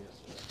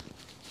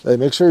 Hey,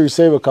 make sure you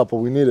save a couple.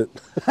 We need it.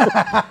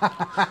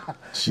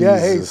 Yeah,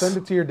 hey, Jesus. send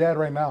it to your dad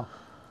right now.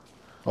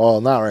 Oh,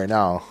 not right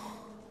now.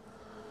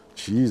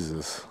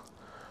 Jesus.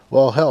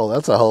 Well, hell,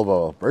 that's a hell of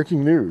a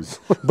breaking news.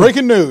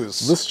 Breaking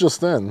news. This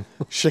just in.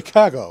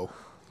 Chicago.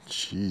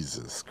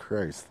 Jesus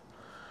Christ.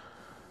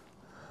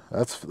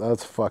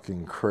 That's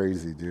fucking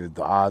crazy, dude.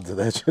 The odds of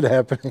that shit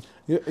happening.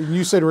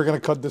 You said we're going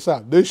to cut this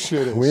out. This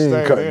shit is We ain't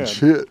staying cutting in.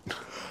 shit.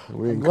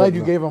 We ain't I'm glad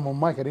you cutting gave him a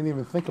mic. I didn't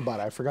even think about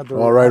it. I forgot to.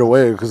 Well, right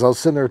away, because I was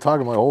sitting there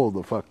talking like, hold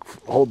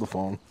the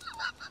phone.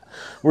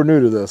 We're new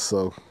to this,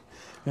 so.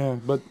 Yeah,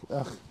 but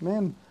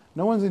man,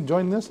 no one's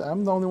enjoying this.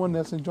 I'm the only one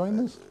that's enjoying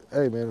this.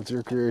 Hey, man, it's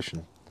your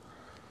creation.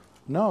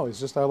 No, it's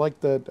just I like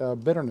that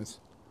bitterness.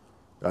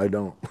 I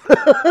don't.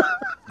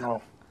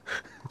 No,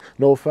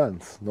 No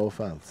offense.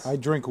 I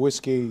drink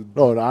whiskey.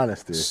 No, in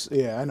honesty.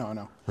 Yeah, I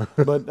know.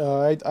 But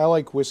I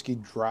like whiskey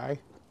dry,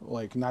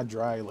 like not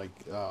dry, like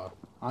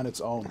on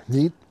its own.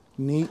 Neat?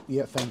 Neat.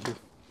 Yeah, thank you.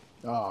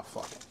 Oh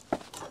fuck.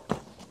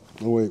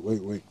 Oh,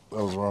 wait. That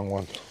was the wrong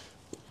one.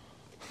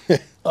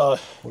 What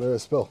did I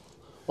spill?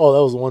 Oh,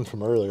 that was the one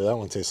from earlier. That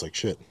one tastes like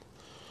shit.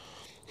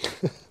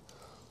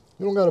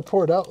 You don't got to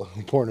pour it out.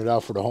 I'm pouring it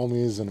out for the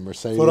homies and the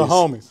Mercedes. For the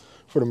homies.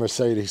 For the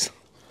Mercedes.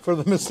 For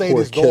the Poor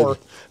Mercedes kid. door.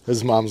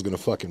 His mom's going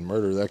to fucking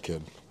murder that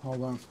kid.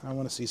 Hold on, I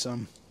want to see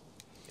some.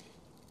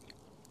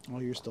 Oh,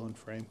 you're still in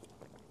frame.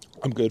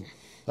 I'm good.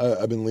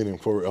 I've been leaning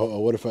forward. Oh,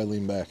 what if I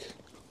lean back?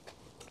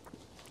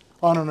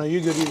 Oh no,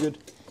 you're good. You're good.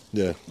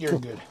 Yeah. You're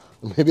good.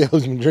 Maybe I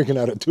was been drinking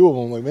out of two of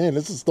them. I'm like, man,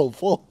 this is still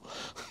full.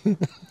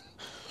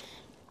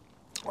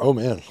 Oh,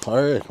 man.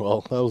 All right.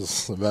 Well, that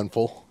was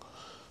eventful.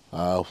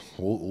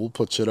 We'll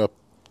put shit up,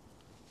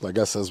 I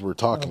guess, as we're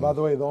talking. By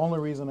the way, the only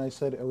reason I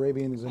said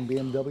Arabians and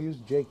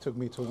BMWs, Jake took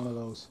me to one of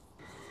those.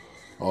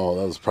 Oh,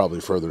 that was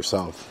probably further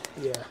south.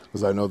 Yeah.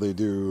 Because I know they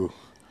do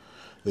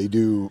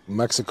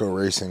Mexico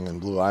racing in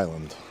Blue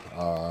Island.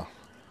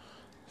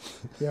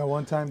 Yeah,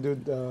 one time,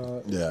 dude. Yeah,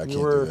 I we can't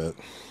were do that.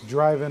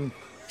 driving.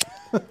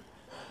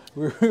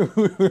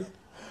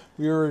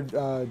 we were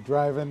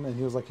driving, and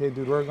he was like, "Hey,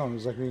 dude, where are we going?" He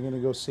was like, "We're gonna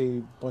go see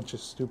a bunch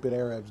of stupid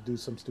Arabs do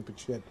some stupid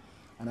shit."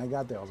 And I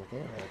got there, I was like,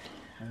 "Arabs,"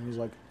 and it was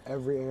like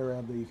every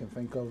Arab that you can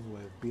think of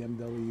with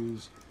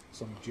BMWs,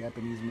 some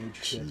Japanese-made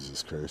shit,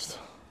 Jesus Christ.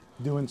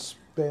 doing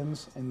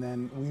spins, and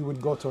then we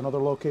would go to another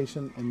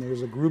location, and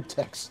there's a group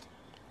text.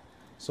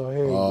 So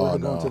hey, Oh, we're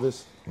going no. to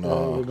this.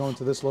 No. We're going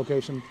to this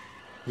location.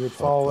 We would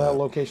follow that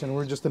location.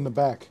 We're just in the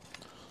back,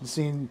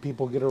 seeing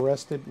people get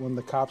arrested when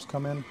the cops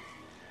come in.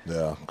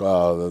 Yeah.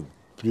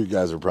 You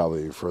guys are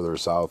probably further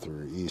south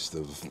or east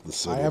of the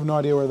city. I have no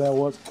idea where that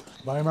was,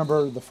 but I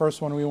remember the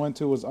first one we went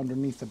to was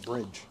underneath the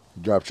bridge.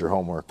 Dropped your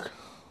homework.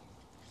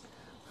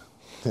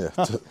 Yeah.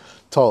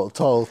 Tell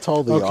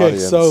the Okay,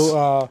 audience.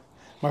 so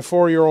my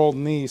 4-year-old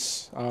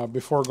niece,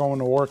 before going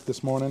to work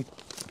this morning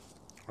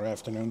or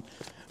afternoon,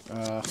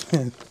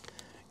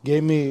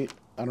 gave me,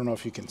 I don't know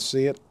if you can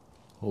see it,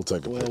 We'll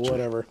take a well, picture.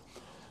 whatever.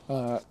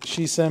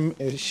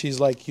 She's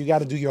like, you got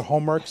to do your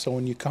homework, so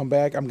when you come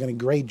back, I'm going to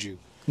grade you.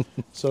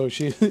 So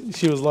she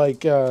was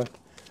like, what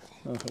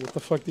the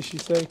fuck did she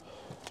say?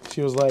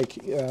 She was like,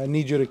 I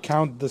need you to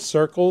count the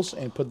circles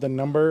and put the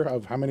number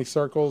of how many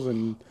circles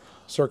and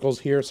circles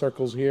here,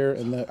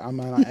 and that I'm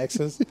on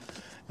X's.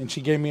 And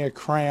she gave me a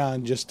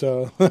crayon just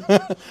to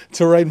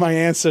to write my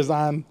answers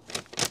on.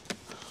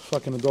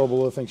 Fucking adorable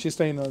little thing. She's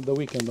staying the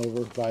weekend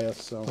over by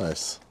us, so.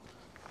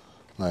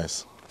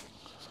 Nice.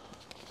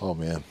 Oh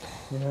man.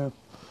 Yeah.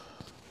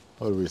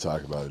 What did we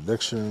talk about?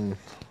 Addiction.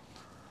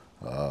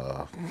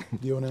 Do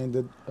you want to end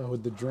it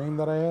with the dream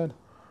that I had?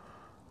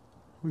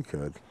 We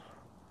could.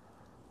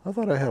 I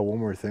thought I had one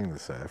more thing to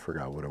say. I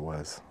forgot what it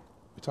was.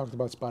 We talked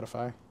about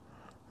Spotify.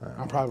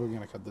 I'm probably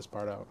going to cut this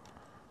part out.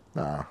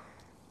 Nah.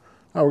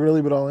 No, we're going to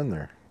leave it all in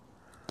there.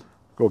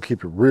 Go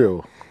keep it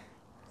real.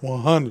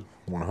 100.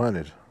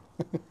 100.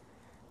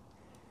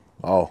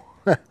 Oh.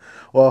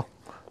 Well,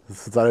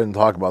 since I didn't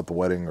talk about the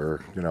wedding,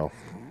 or,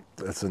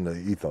 it's in the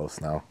ethos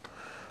now.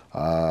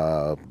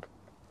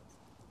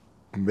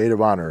 Maid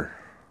of honor.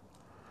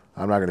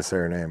 I'm not going to say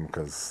her name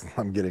because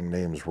I'm getting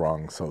names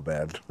wrong so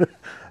bad.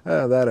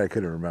 That I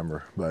couldn't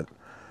remember. But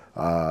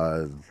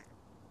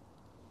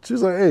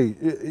she's like, hey,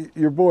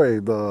 your boy,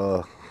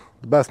 the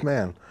best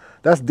man.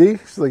 That's D?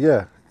 She's like,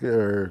 yeah.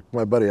 Or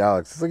my buddy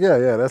Alex. He's like,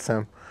 yeah, that's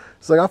him.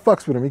 She's like, I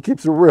fucks with him. He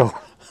keeps it real.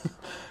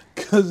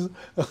 Because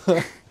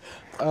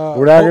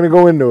we're not going to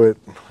go into it.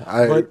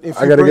 I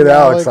got to get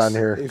Alex on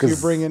here. If you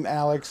bring in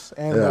Alex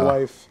and the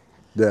wife,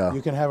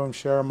 you can have them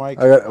share a mic.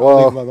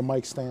 I'll leave the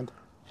mic stand.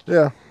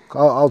 Yeah,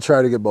 I'll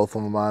try to get both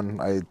of them on.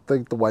 I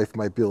think the wife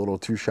might be a little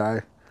too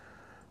shy.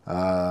 She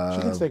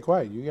can stay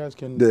quiet. You guys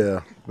can.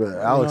 Yeah, but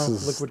Alex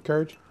is liquid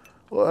courage.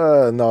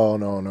 No.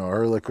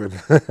 Her liquid.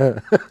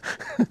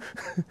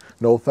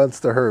 No offense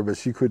to her, but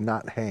she could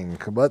not hang.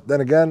 But then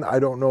again, I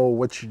don't know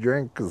what she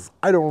drank because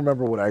I don't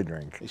remember what I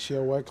drank. Is she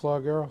a White Claw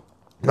girl?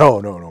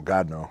 No.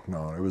 God, no.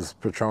 No, it was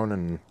Patron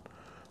and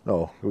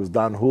it was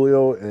Don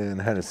Julio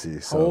and Hennessy.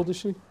 So. How old is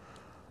she?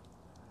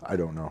 I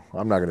don't know.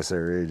 I'm not gonna say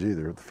her age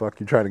either. What the fuck?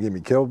 You trying to get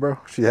me killed, bro?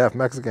 She half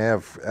Mexican,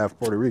 half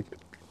Puerto Rican.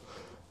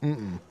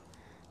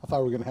 I thought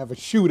we were gonna have a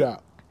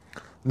shootout.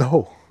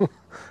 No,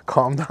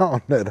 calm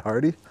down, Ed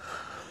Hardy.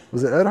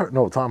 Was it Ed Hardy?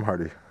 No, Tom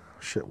Hardy.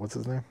 Shit, what's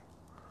his name?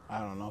 I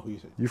don't know who you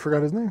said. You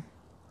forgot his name?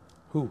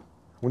 Who?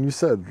 When you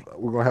said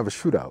we're gonna have a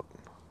shootout.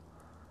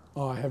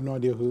 Oh, I have no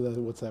idea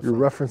what's that You're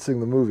from. referencing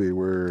the movie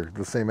where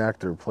the same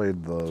actor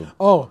played the...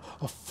 Oh,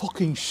 a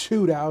fucking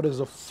shootout is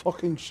a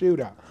fucking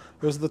shootout.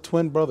 It was the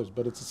twin brothers,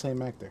 but it's the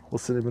same actor.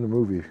 What's the name of the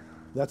movie?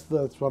 That's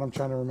what I'm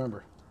trying to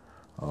remember.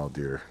 Oh,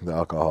 dear. The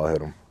alcohol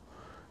hit him.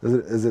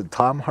 Is it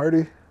Tom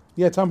Hardy?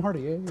 Yeah, Tom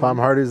Hardy. Yeah. Tom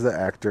Hardy's the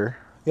actor.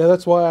 Yeah,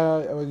 that's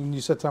why when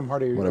you said Tom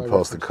Hardy... When I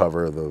post the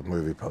cover of the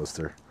movie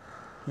poster.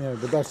 Yeah,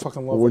 but I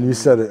fucking love When you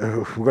said it,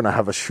 we're going to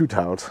have a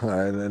shootout,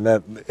 and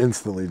that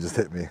instantly just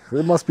hit me.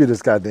 It must be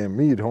this goddamn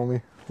mead,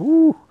 homie.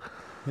 Woo.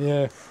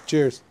 Yeah,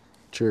 cheers.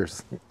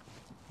 Cheers.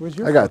 Where's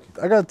your...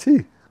 I got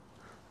tea.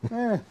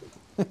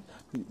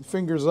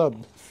 Fingers up.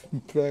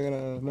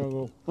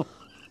 No.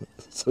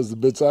 Says the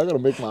bitch, I got to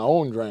make my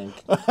own drink.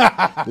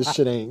 This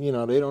shit ain't,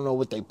 they don't know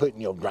what they put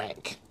in your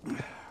drink.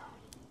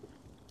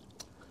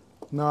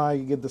 No, I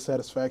get the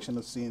satisfaction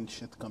of seeing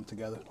shit come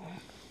together.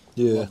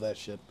 Yeah. Love that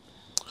shit.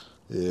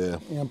 Yeah.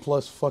 And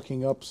plus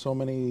fucking up so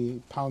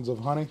many pounds of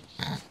honey.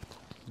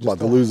 About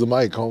to lose the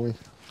mic, homie.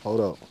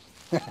 Hold up.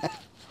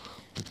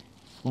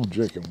 I'm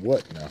drinking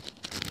what now?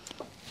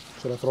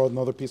 Should I throw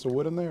another piece of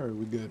wood in there, or are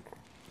we good?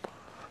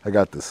 I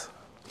got this.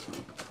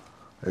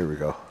 There we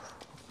go.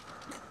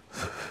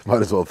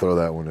 Might as well throw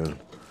that one in.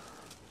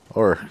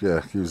 Or,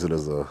 use it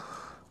as a...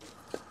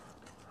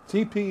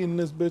 TP in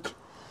this bitch.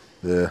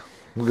 Yeah.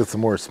 We'll get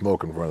some more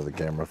smoke in front of the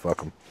camera. Fuck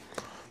them.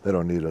 They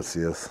don't need to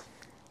see us.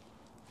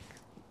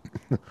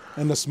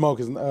 And the smoke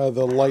is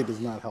the light is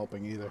not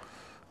helping either.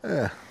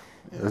 Yeah.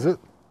 Is it?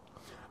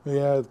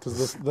 Yeah,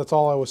 because that's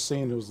all I was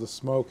seeing. It was the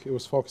smoke. It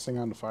was focusing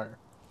on the fire.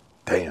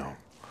 Damn.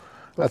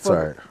 That's all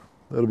right.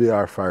 That'll be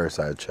our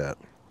fireside chat.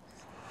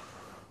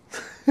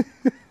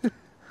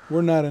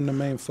 We're not in the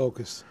main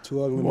focus.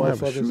 Two ugly We'll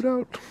have a motherfuckers.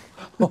 shootout.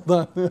 Hold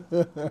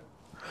on.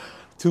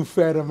 Two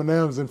fat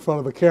M&Ms in front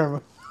of the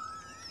camera.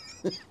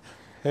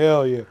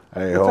 Hell yeah.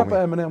 Hey, what type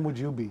homie. of M&M would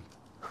you be?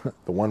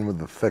 The one with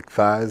the thick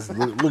thighs.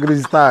 Look at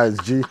these thighs,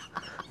 G.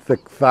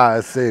 Thick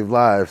thighs save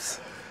lives.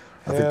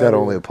 I think that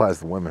only applies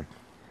to women.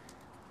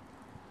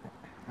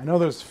 I know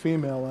there's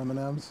female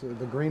M&Ms.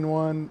 The green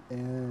one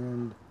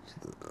and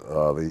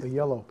the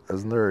yellow.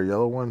 Isn't there a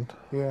yellow one?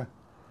 Yeah.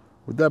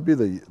 Would that be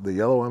the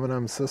yellow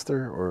M&M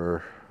sister,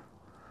 or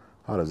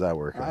how does that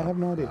work? I have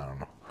no idea. I don't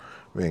know.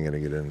 We ain't gonna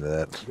get into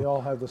that. They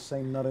all have the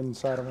same nut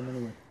inside of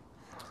them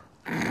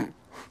anyway.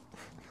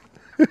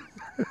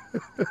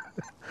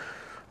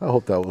 I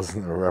hope that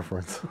wasn't a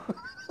reference.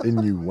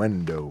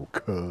 Innuendo.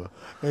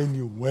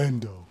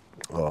 Innuendo.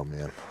 Oh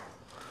man.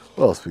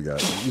 What else we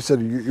got? You said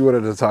you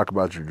wanted to talk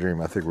about your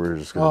dream. I think we were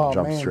just gonna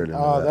jump straight into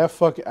that. That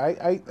fucking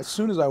I as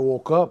soon as I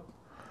woke up,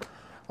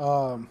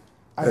 I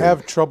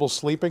have trouble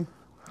sleeping.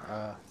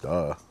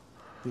 Duh.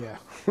 Yeah.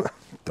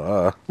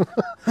 Duh.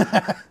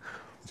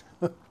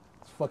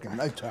 It's fucking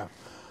nighttime.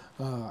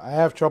 I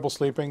have trouble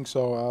sleeping,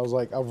 so I was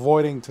like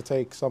avoiding to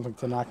take something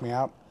to knock me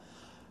out.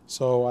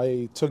 So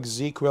I took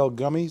ZQL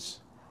gummies.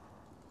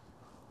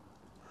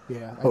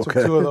 Yeah, I took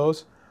 2 of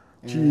those.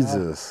 and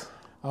Jesus.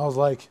 I was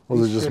like,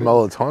 Was these it just shit-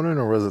 melatonin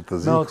or was it the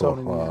ZzzQuil?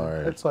 melatonin? Oh, Yeah. all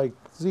right. It's like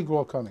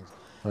ZzzQuil Cummings.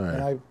 All right.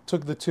 And I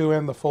took the 2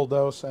 and the full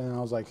dose, and I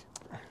was like,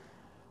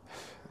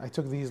 I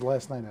took these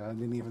last night, and I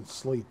didn't even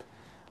sleep.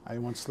 I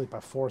went to sleep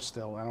at 4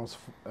 still, and I was,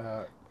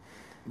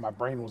 my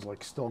brain was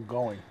like still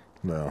going.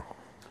 No.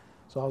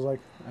 So I was like,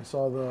 I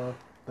saw the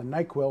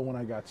NyQuil when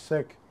I got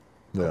sick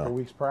a Yeah. couple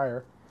weeks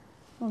prior.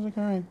 I was like,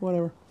 all right,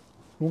 whatever.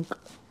 And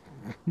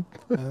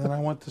then I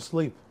went to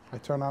sleep. I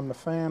turned on the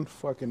fan,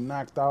 fucking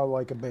knocked out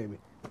like a baby.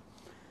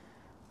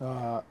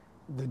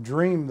 The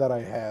dream that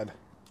I had,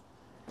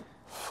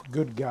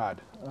 good God.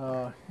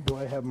 Do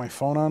I have my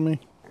phone on me?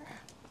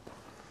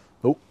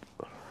 Oh.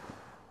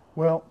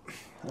 Well,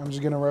 I'm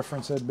just going to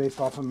reference it based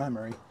off of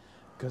memory.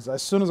 Because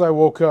as soon as I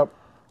woke up,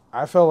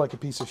 I felt like a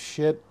piece of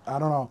shit. I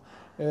don't know.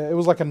 It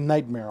was like a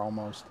nightmare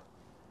almost.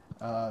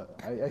 I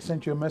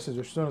sent you a message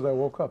as soon as I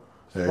woke up.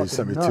 Yeah, you Fucking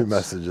sent me nuts. 2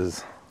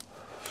 messages.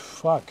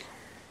 Fuck.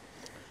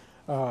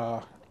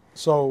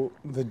 So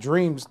the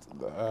dreams,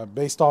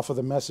 based off of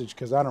the message,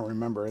 because I don't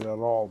remember it at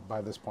all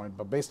by this point,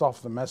 but based off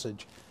of the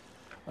message,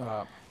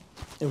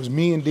 it was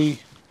me and Dee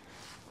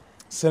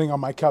sitting on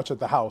my couch at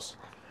the house.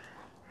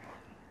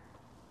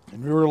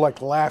 And we were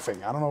like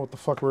laughing. I don't know what the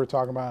fuck we were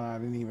talking about, and I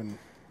didn't even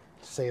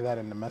say that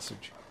in the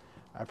message.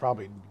 I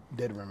probably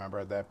did remember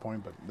at that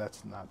point, but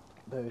that's not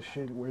the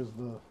shit. Where's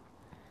the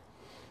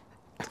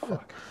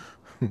fuck?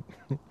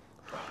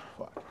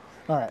 Fuck.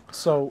 All right,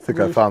 so I think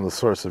I found the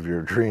source of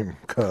your dream.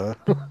 I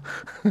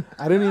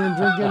didn't even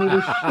drink any of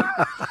this shit.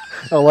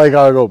 I like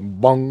how I go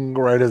bung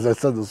right as I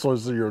said the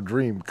source of your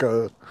dream.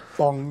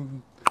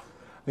 Bong.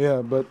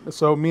 Yeah, but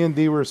so me and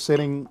Dee were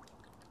sitting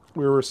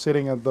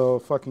at the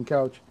fucking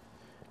couch,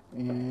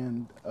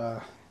 and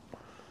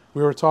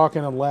we were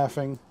talking and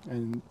laughing,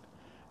 and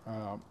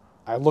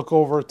I look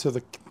over to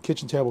the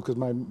kitchen table because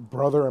my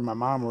brother and my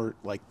mom were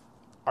like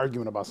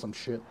arguing about some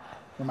shit,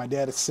 and my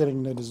dad is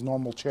sitting in his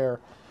normal chair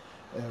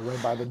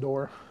right by the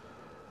door,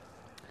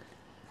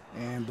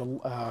 and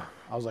I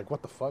was like,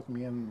 "What the fuck?" I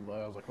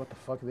was like, "What the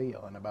fuck are they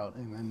yelling about?"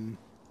 And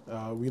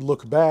then we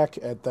look back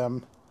at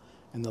them,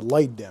 and the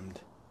light dimmed.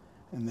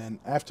 And then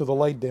after the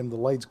light dimmed, the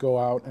lights go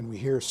out, and we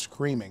hear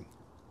screaming.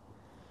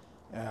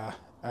 I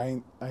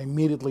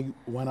immediately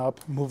went up,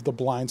 moved the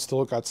blinds to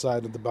look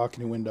outside of the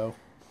balcony window,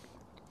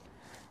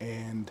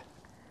 and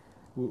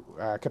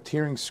I kept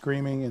hearing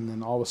screaming, and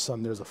then all of a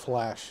sudden there's a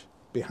flash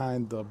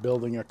behind the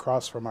building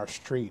across from our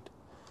street.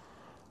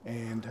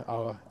 And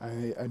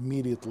I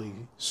immediately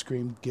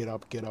screamed, get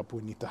up,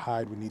 we need to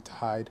hide, we need to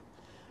hide.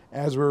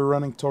 As we were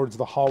running towards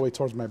the hallway,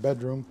 towards my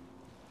bedroom,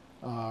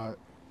 my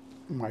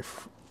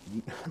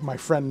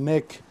friend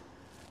Nick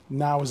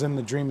now was in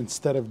the dream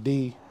instead of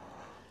Dee,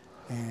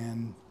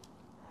 and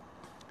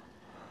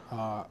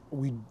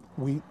we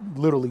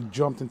literally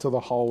jumped into the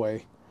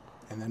hallway,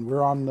 and then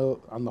we're on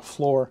the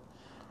floor,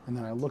 and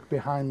then I look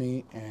behind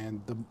me,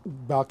 and the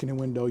balcony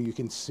window, you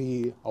can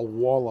see a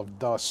wall of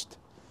dust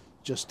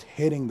just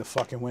hitting the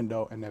fucking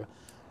window, and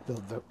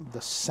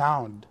the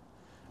sound.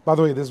 By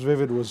the way, this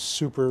dream was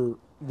super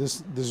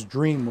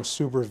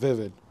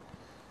vivid,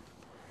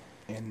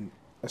 and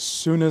as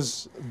soon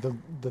as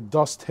the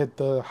dust hit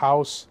the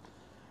house,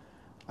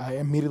 I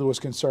immediately was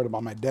concerned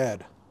about my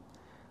dad.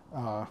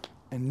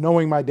 And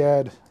knowing my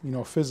dad,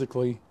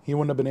 physically, he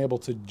wouldn't have been able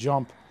to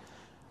jump.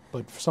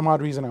 But for some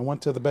odd reason, I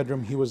went to the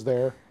bedroom, he was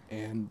there,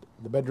 and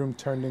the bedroom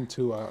turned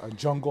into a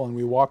jungle, and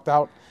we walked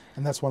out,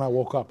 and that's when I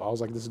woke up. I was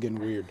like, this is getting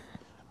weird.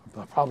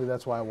 Probably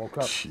that's why I woke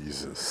up.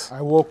 Jesus.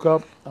 I woke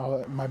up,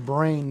 my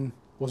brain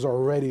was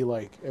already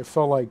it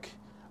felt like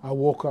I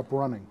woke up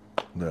running.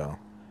 Yeah.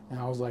 And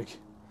I was like,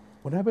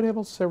 would I have been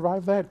able to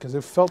survive that? Because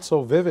it felt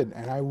so vivid.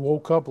 And I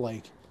woke up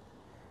like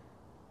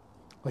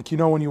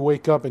when you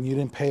wake up and you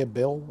didn't pay a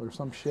bill or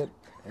some shit.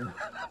 Or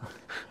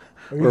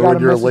you Or got when a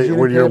you're message, late- you didn't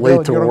when pay you're a bill late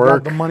and to you don't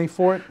work. got the money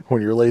for it.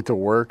 When you're late to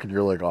work and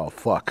you're like, oh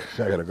fuck,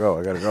 I gotta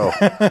go.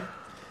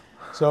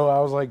 So I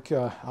was like,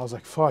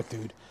 fuck,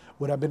 dude.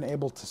 Would I have been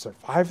able to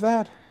survive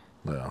that?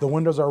 Yeah. The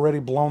window's already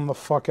blown the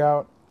fuck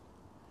out.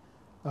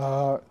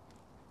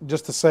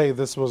 Just to say,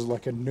 this was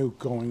like a nuke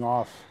going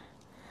off.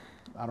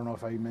 I don't know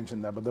if I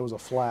mentioned that, but there was a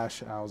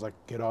flash, and I was like,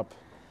 get up.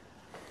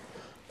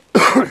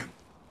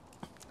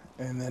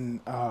 And then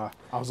I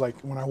was like,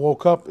 when I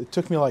woke up, it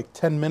took me like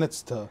 10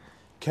 minutes to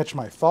catch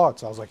my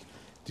thoughts. I was like,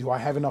 do I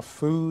have enough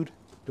food?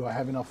 Do I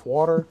have enough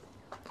water?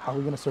 How are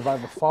we going to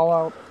survive the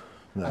fallout?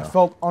 Yeah. I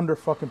felt under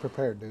fucking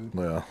prepared, dude.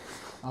 Yeah.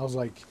 I was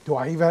like, do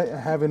I even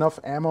have enough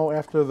ammo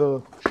after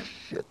the...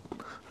 Shit.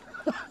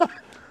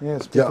 Yeah,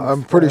 Yeah,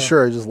 I'm pretty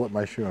sure I just lit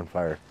my shoe on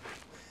fire.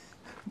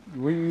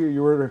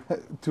 You were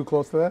too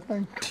close to that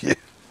thing? Yeah.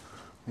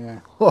 Yeah.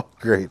 Oh,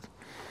 great.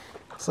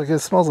 It's like, it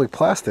smells like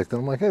plastic. Then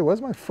I'm like, hey, why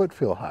does my foot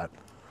feel hot?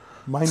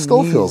 My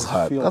Still knees feels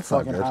hot. feel That's not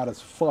fucking good. hot as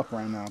fuck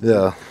right now.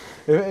 Yeah.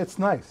 It's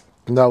nice.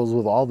 And that was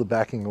with all the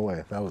backing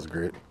away. That was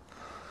great.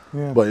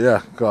 Yeah. But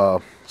yeah,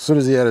 as soon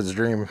as he had his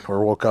dream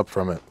or woke up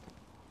from it,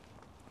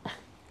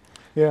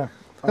 Yeah.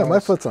 yeah, my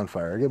foot's on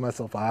fire. I gave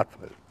myself a hot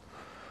foot.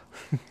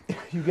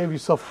 You gave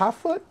yourself hot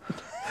foot?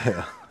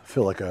 Yeah.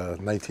 feel like a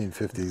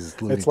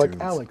 1950s Looney It's like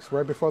Tunes. Alex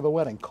right before the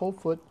wedding.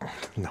 Cold foot.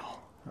 No.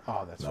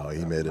 Oh, that's No, fucked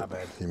he up. made My it.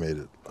 bad. He made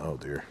it. Oh,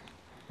 dear.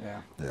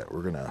 Yeah. Yeah,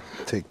 we're going to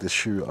take this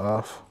shoe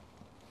off.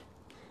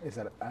 Is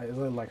it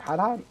like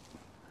hot?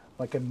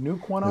 Like a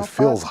nuke one off? It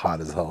feels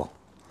hot as hell.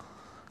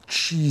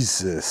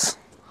 Jesus.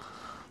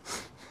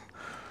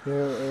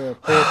 Yeah,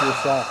 pull up your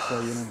socks so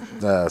you know.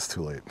 Nah, it's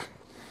too late.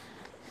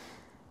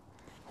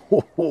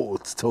 Oh,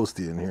 it's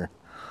toasty in here.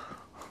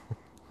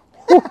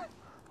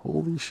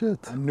 Holy shit.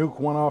 A nuke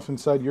one off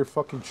inside your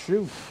fucking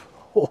shoe.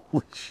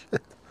 Holy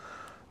shit.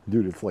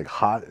 Dude, it's like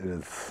hot.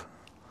 It's...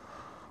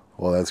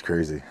 Well, that's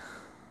crazy.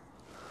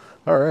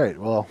 All right,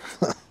 well,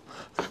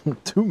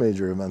 2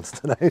 major events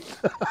tonight.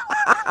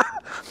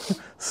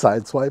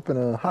 Sideswipe and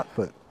a hot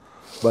foot.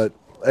 But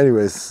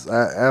anyways,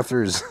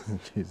 after...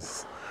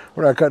 Jesus.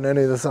 We're not cutting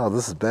any of this out.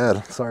 This is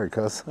bad. Sorry,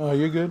 cuss. Oh,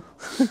 you're good.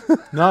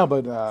 No,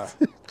 but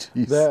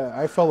Jeez.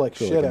 I felt like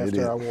Feel shit like an after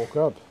idiot. I woke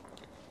up.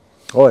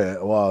 Oh, yeah.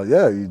 Well,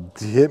 yeah, you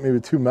hit me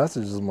with 2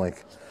 messages. I'm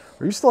like,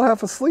 are you still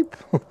half asleep?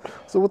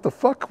 So what the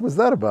fuck was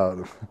that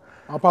about?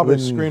 I'll probably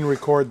When- screen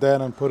record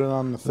that and put it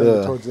on the thing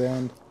Yeah. towards the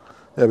end.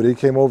 Yeah, but he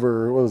came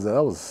over, what was that?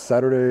 That was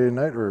Saturday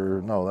night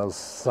or no, that was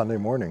Sunday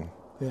morning.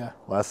 Yeah.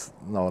 Was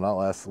it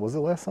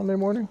last Sunday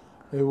morning?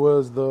 It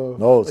was the...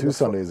 No, the 2 fu-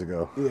 Sundays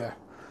ago. Yeah.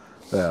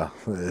 Yeah.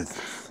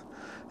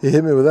 He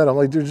hit me with that. I'm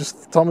like, dude,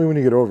 just tell me when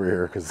you get over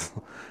here, because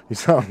you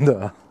sound,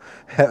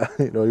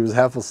 he was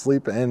half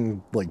asleep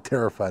and like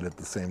terrified at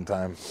the same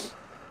time.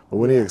 But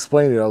when he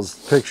explained it, I was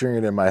picturing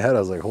it in my head. I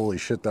was like, holy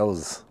shit,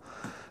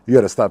 you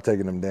got to stop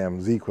taking them damn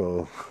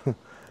Z-Quil. You got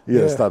to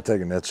Yeah. stop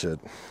taking that shit.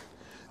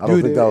 I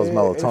don't think that was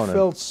melatonin. It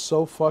felt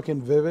so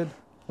fucking vivid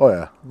Oh,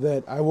 yeah.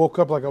 that I woke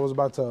up like I was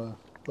about to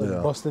Yeah.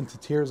 bust into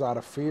tears out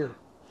of fear.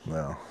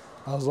 Yeah.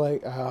 I was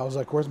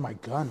like, where's my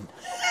gun?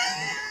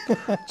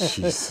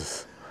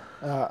 Jesus.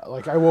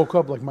 Like I woke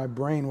up like my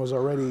brain was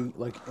already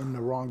like in the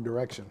wrong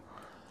direction.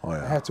 Oh, I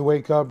yeah. had to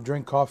wake up,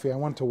 drink coffee. I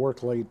went to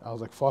work late. I was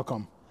like, fuck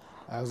them.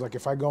 I was like,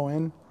 if I go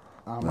in,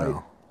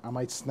 I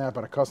might snap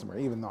at a customer,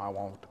 even though I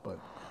won't. But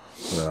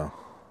Yeah.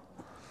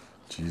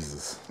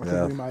 Jesus. I think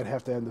Yeah. we might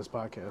have to end this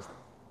podcast.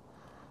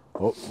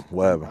 Oh,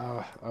 web.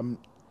 I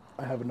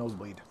have a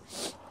nosebleed.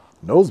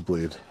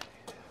 Nosebleed.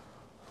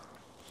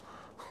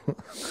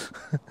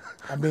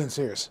 I'm being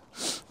serious.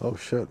 Oh,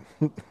 shit.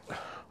 All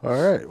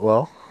right.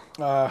 Well,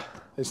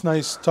 It's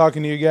nice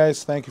talking to you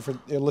guys. Thank you for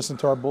listening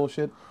to our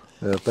bullshit.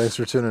 yeah, thanks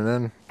for tuning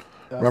in.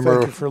 Remember,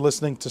 Thank you for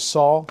listening to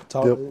Saul.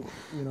 Yep.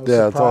 Yeah,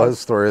 yeah, tell his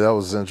story. That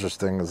was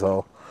interesting as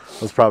hell.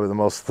 That's probably the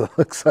most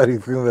exciting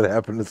thing that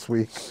happened this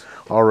week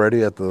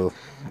already at the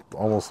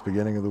almost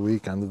beginning of the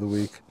week, end of the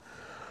week.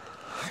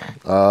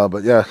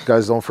 But yeah,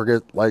 guys, don't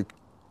forget, like,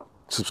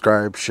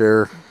 subscribe,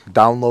 share,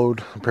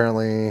 download.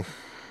 Apparently,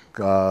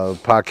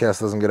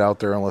 podcast doesn't get out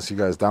there unless you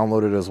guys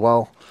download it as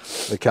well.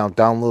 They count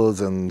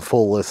downloads and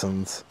full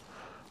listens.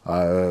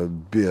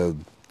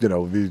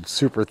 Be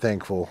super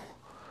thankful.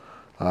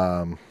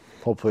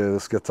 Hopefully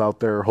this gets out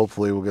there.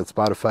 Hopefully we'll get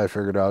Spotify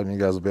figured out and you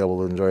guys will be able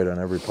to enjoy it on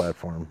every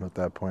platform at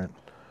that point.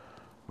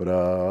 But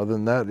other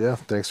than that, yeah,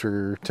 thanks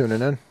for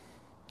tuning in.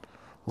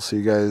 We'll see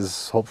you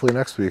guys hopefully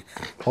next week.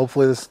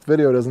 Hopefully this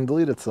video doesn't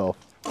delete itself.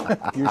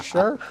 You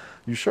sure?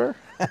 You sure?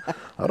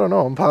 I don't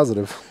know. I'm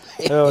positive.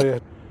 Hell yeah.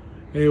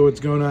 Hey, what's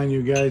going on,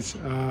 you guys?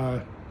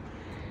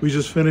 We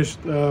just finished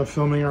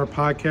filming our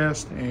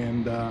podcast,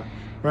 and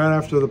right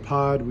after the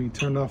pod, we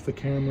turned off the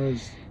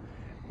cameras.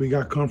 We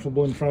got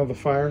comfortable in front of the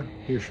fire.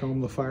 Here, show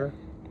them the fire.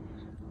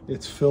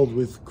 It's filled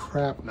with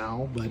crap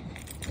now, but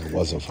It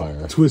was a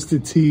fire.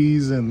 twisted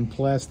teas and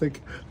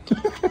plastic.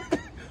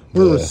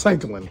 We're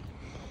recycling.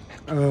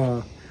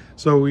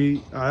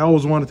 I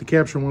always wanted to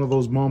capture one of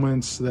those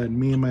moments that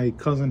me and my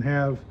cousin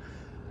have,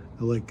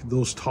 like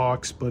those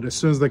talks. But as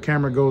soon as the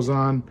camera goes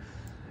on,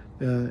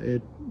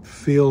 it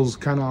feels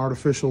kind of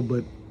artificial.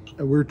 But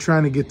we're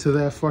trying to get to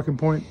that fucking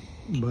point.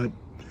 But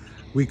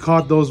we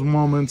caught those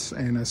moments,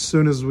 and as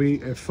soon as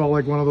it felt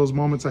like one of those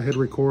moments, I hit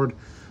record.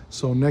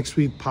 So next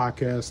week's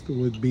podcast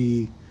would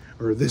be,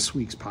 or this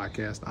week's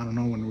podcast, I don't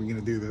know when we're going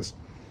to do this,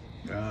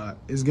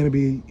 is going to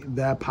be,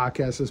 that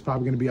podcast is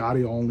probably going to be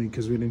audio only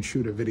because we didn't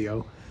shoot a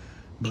video.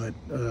 But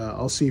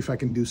I'll see if I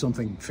can do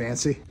something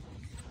fancy.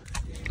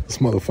 This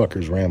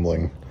motherfucker's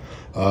rambling.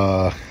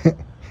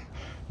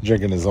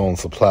 Drinking his own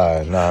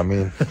supply. Nah, I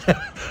mean,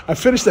 I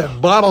finished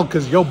that bottle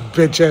because your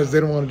bitch ass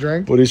didn't want to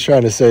drink. what he's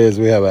trying to say is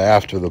we have an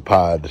after the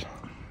pod.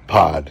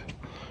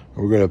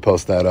 We're going to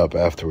post that up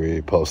after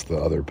we post the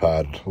other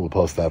pod. We'll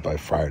post that by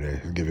Friday.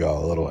 We'll give you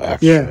all a little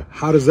extra. Yeah,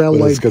 how does that But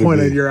light it's gonna point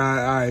be- at your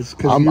eyes?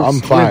 'Cause I'm you're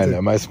fine. squinting.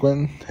 Am I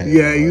squinting?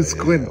 Yeah, you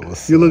squint.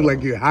 what's You look up?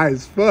 like you're high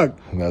as fuck.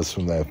 And that's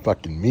from that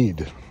fucking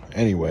mead.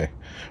 Anyway,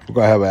 we're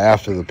going to have an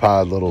after the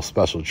pod little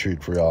special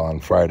treat for y'all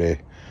on Friday.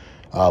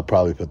 I'll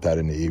probably put that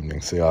in the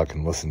evening so y'all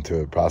can listen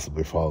to it,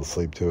 possibly fall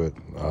asleep to it.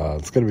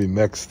 It's going to be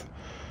mixed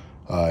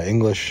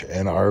English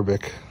and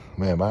Arabic.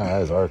 Man, my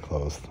eyes are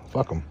closed.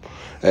 Fuck them.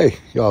 Hey,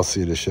 y'all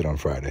see this shit on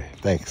Friday.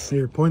 Thanks.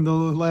 Here, point the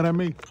light at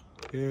me.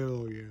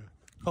 Hell yeah.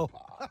 Oh.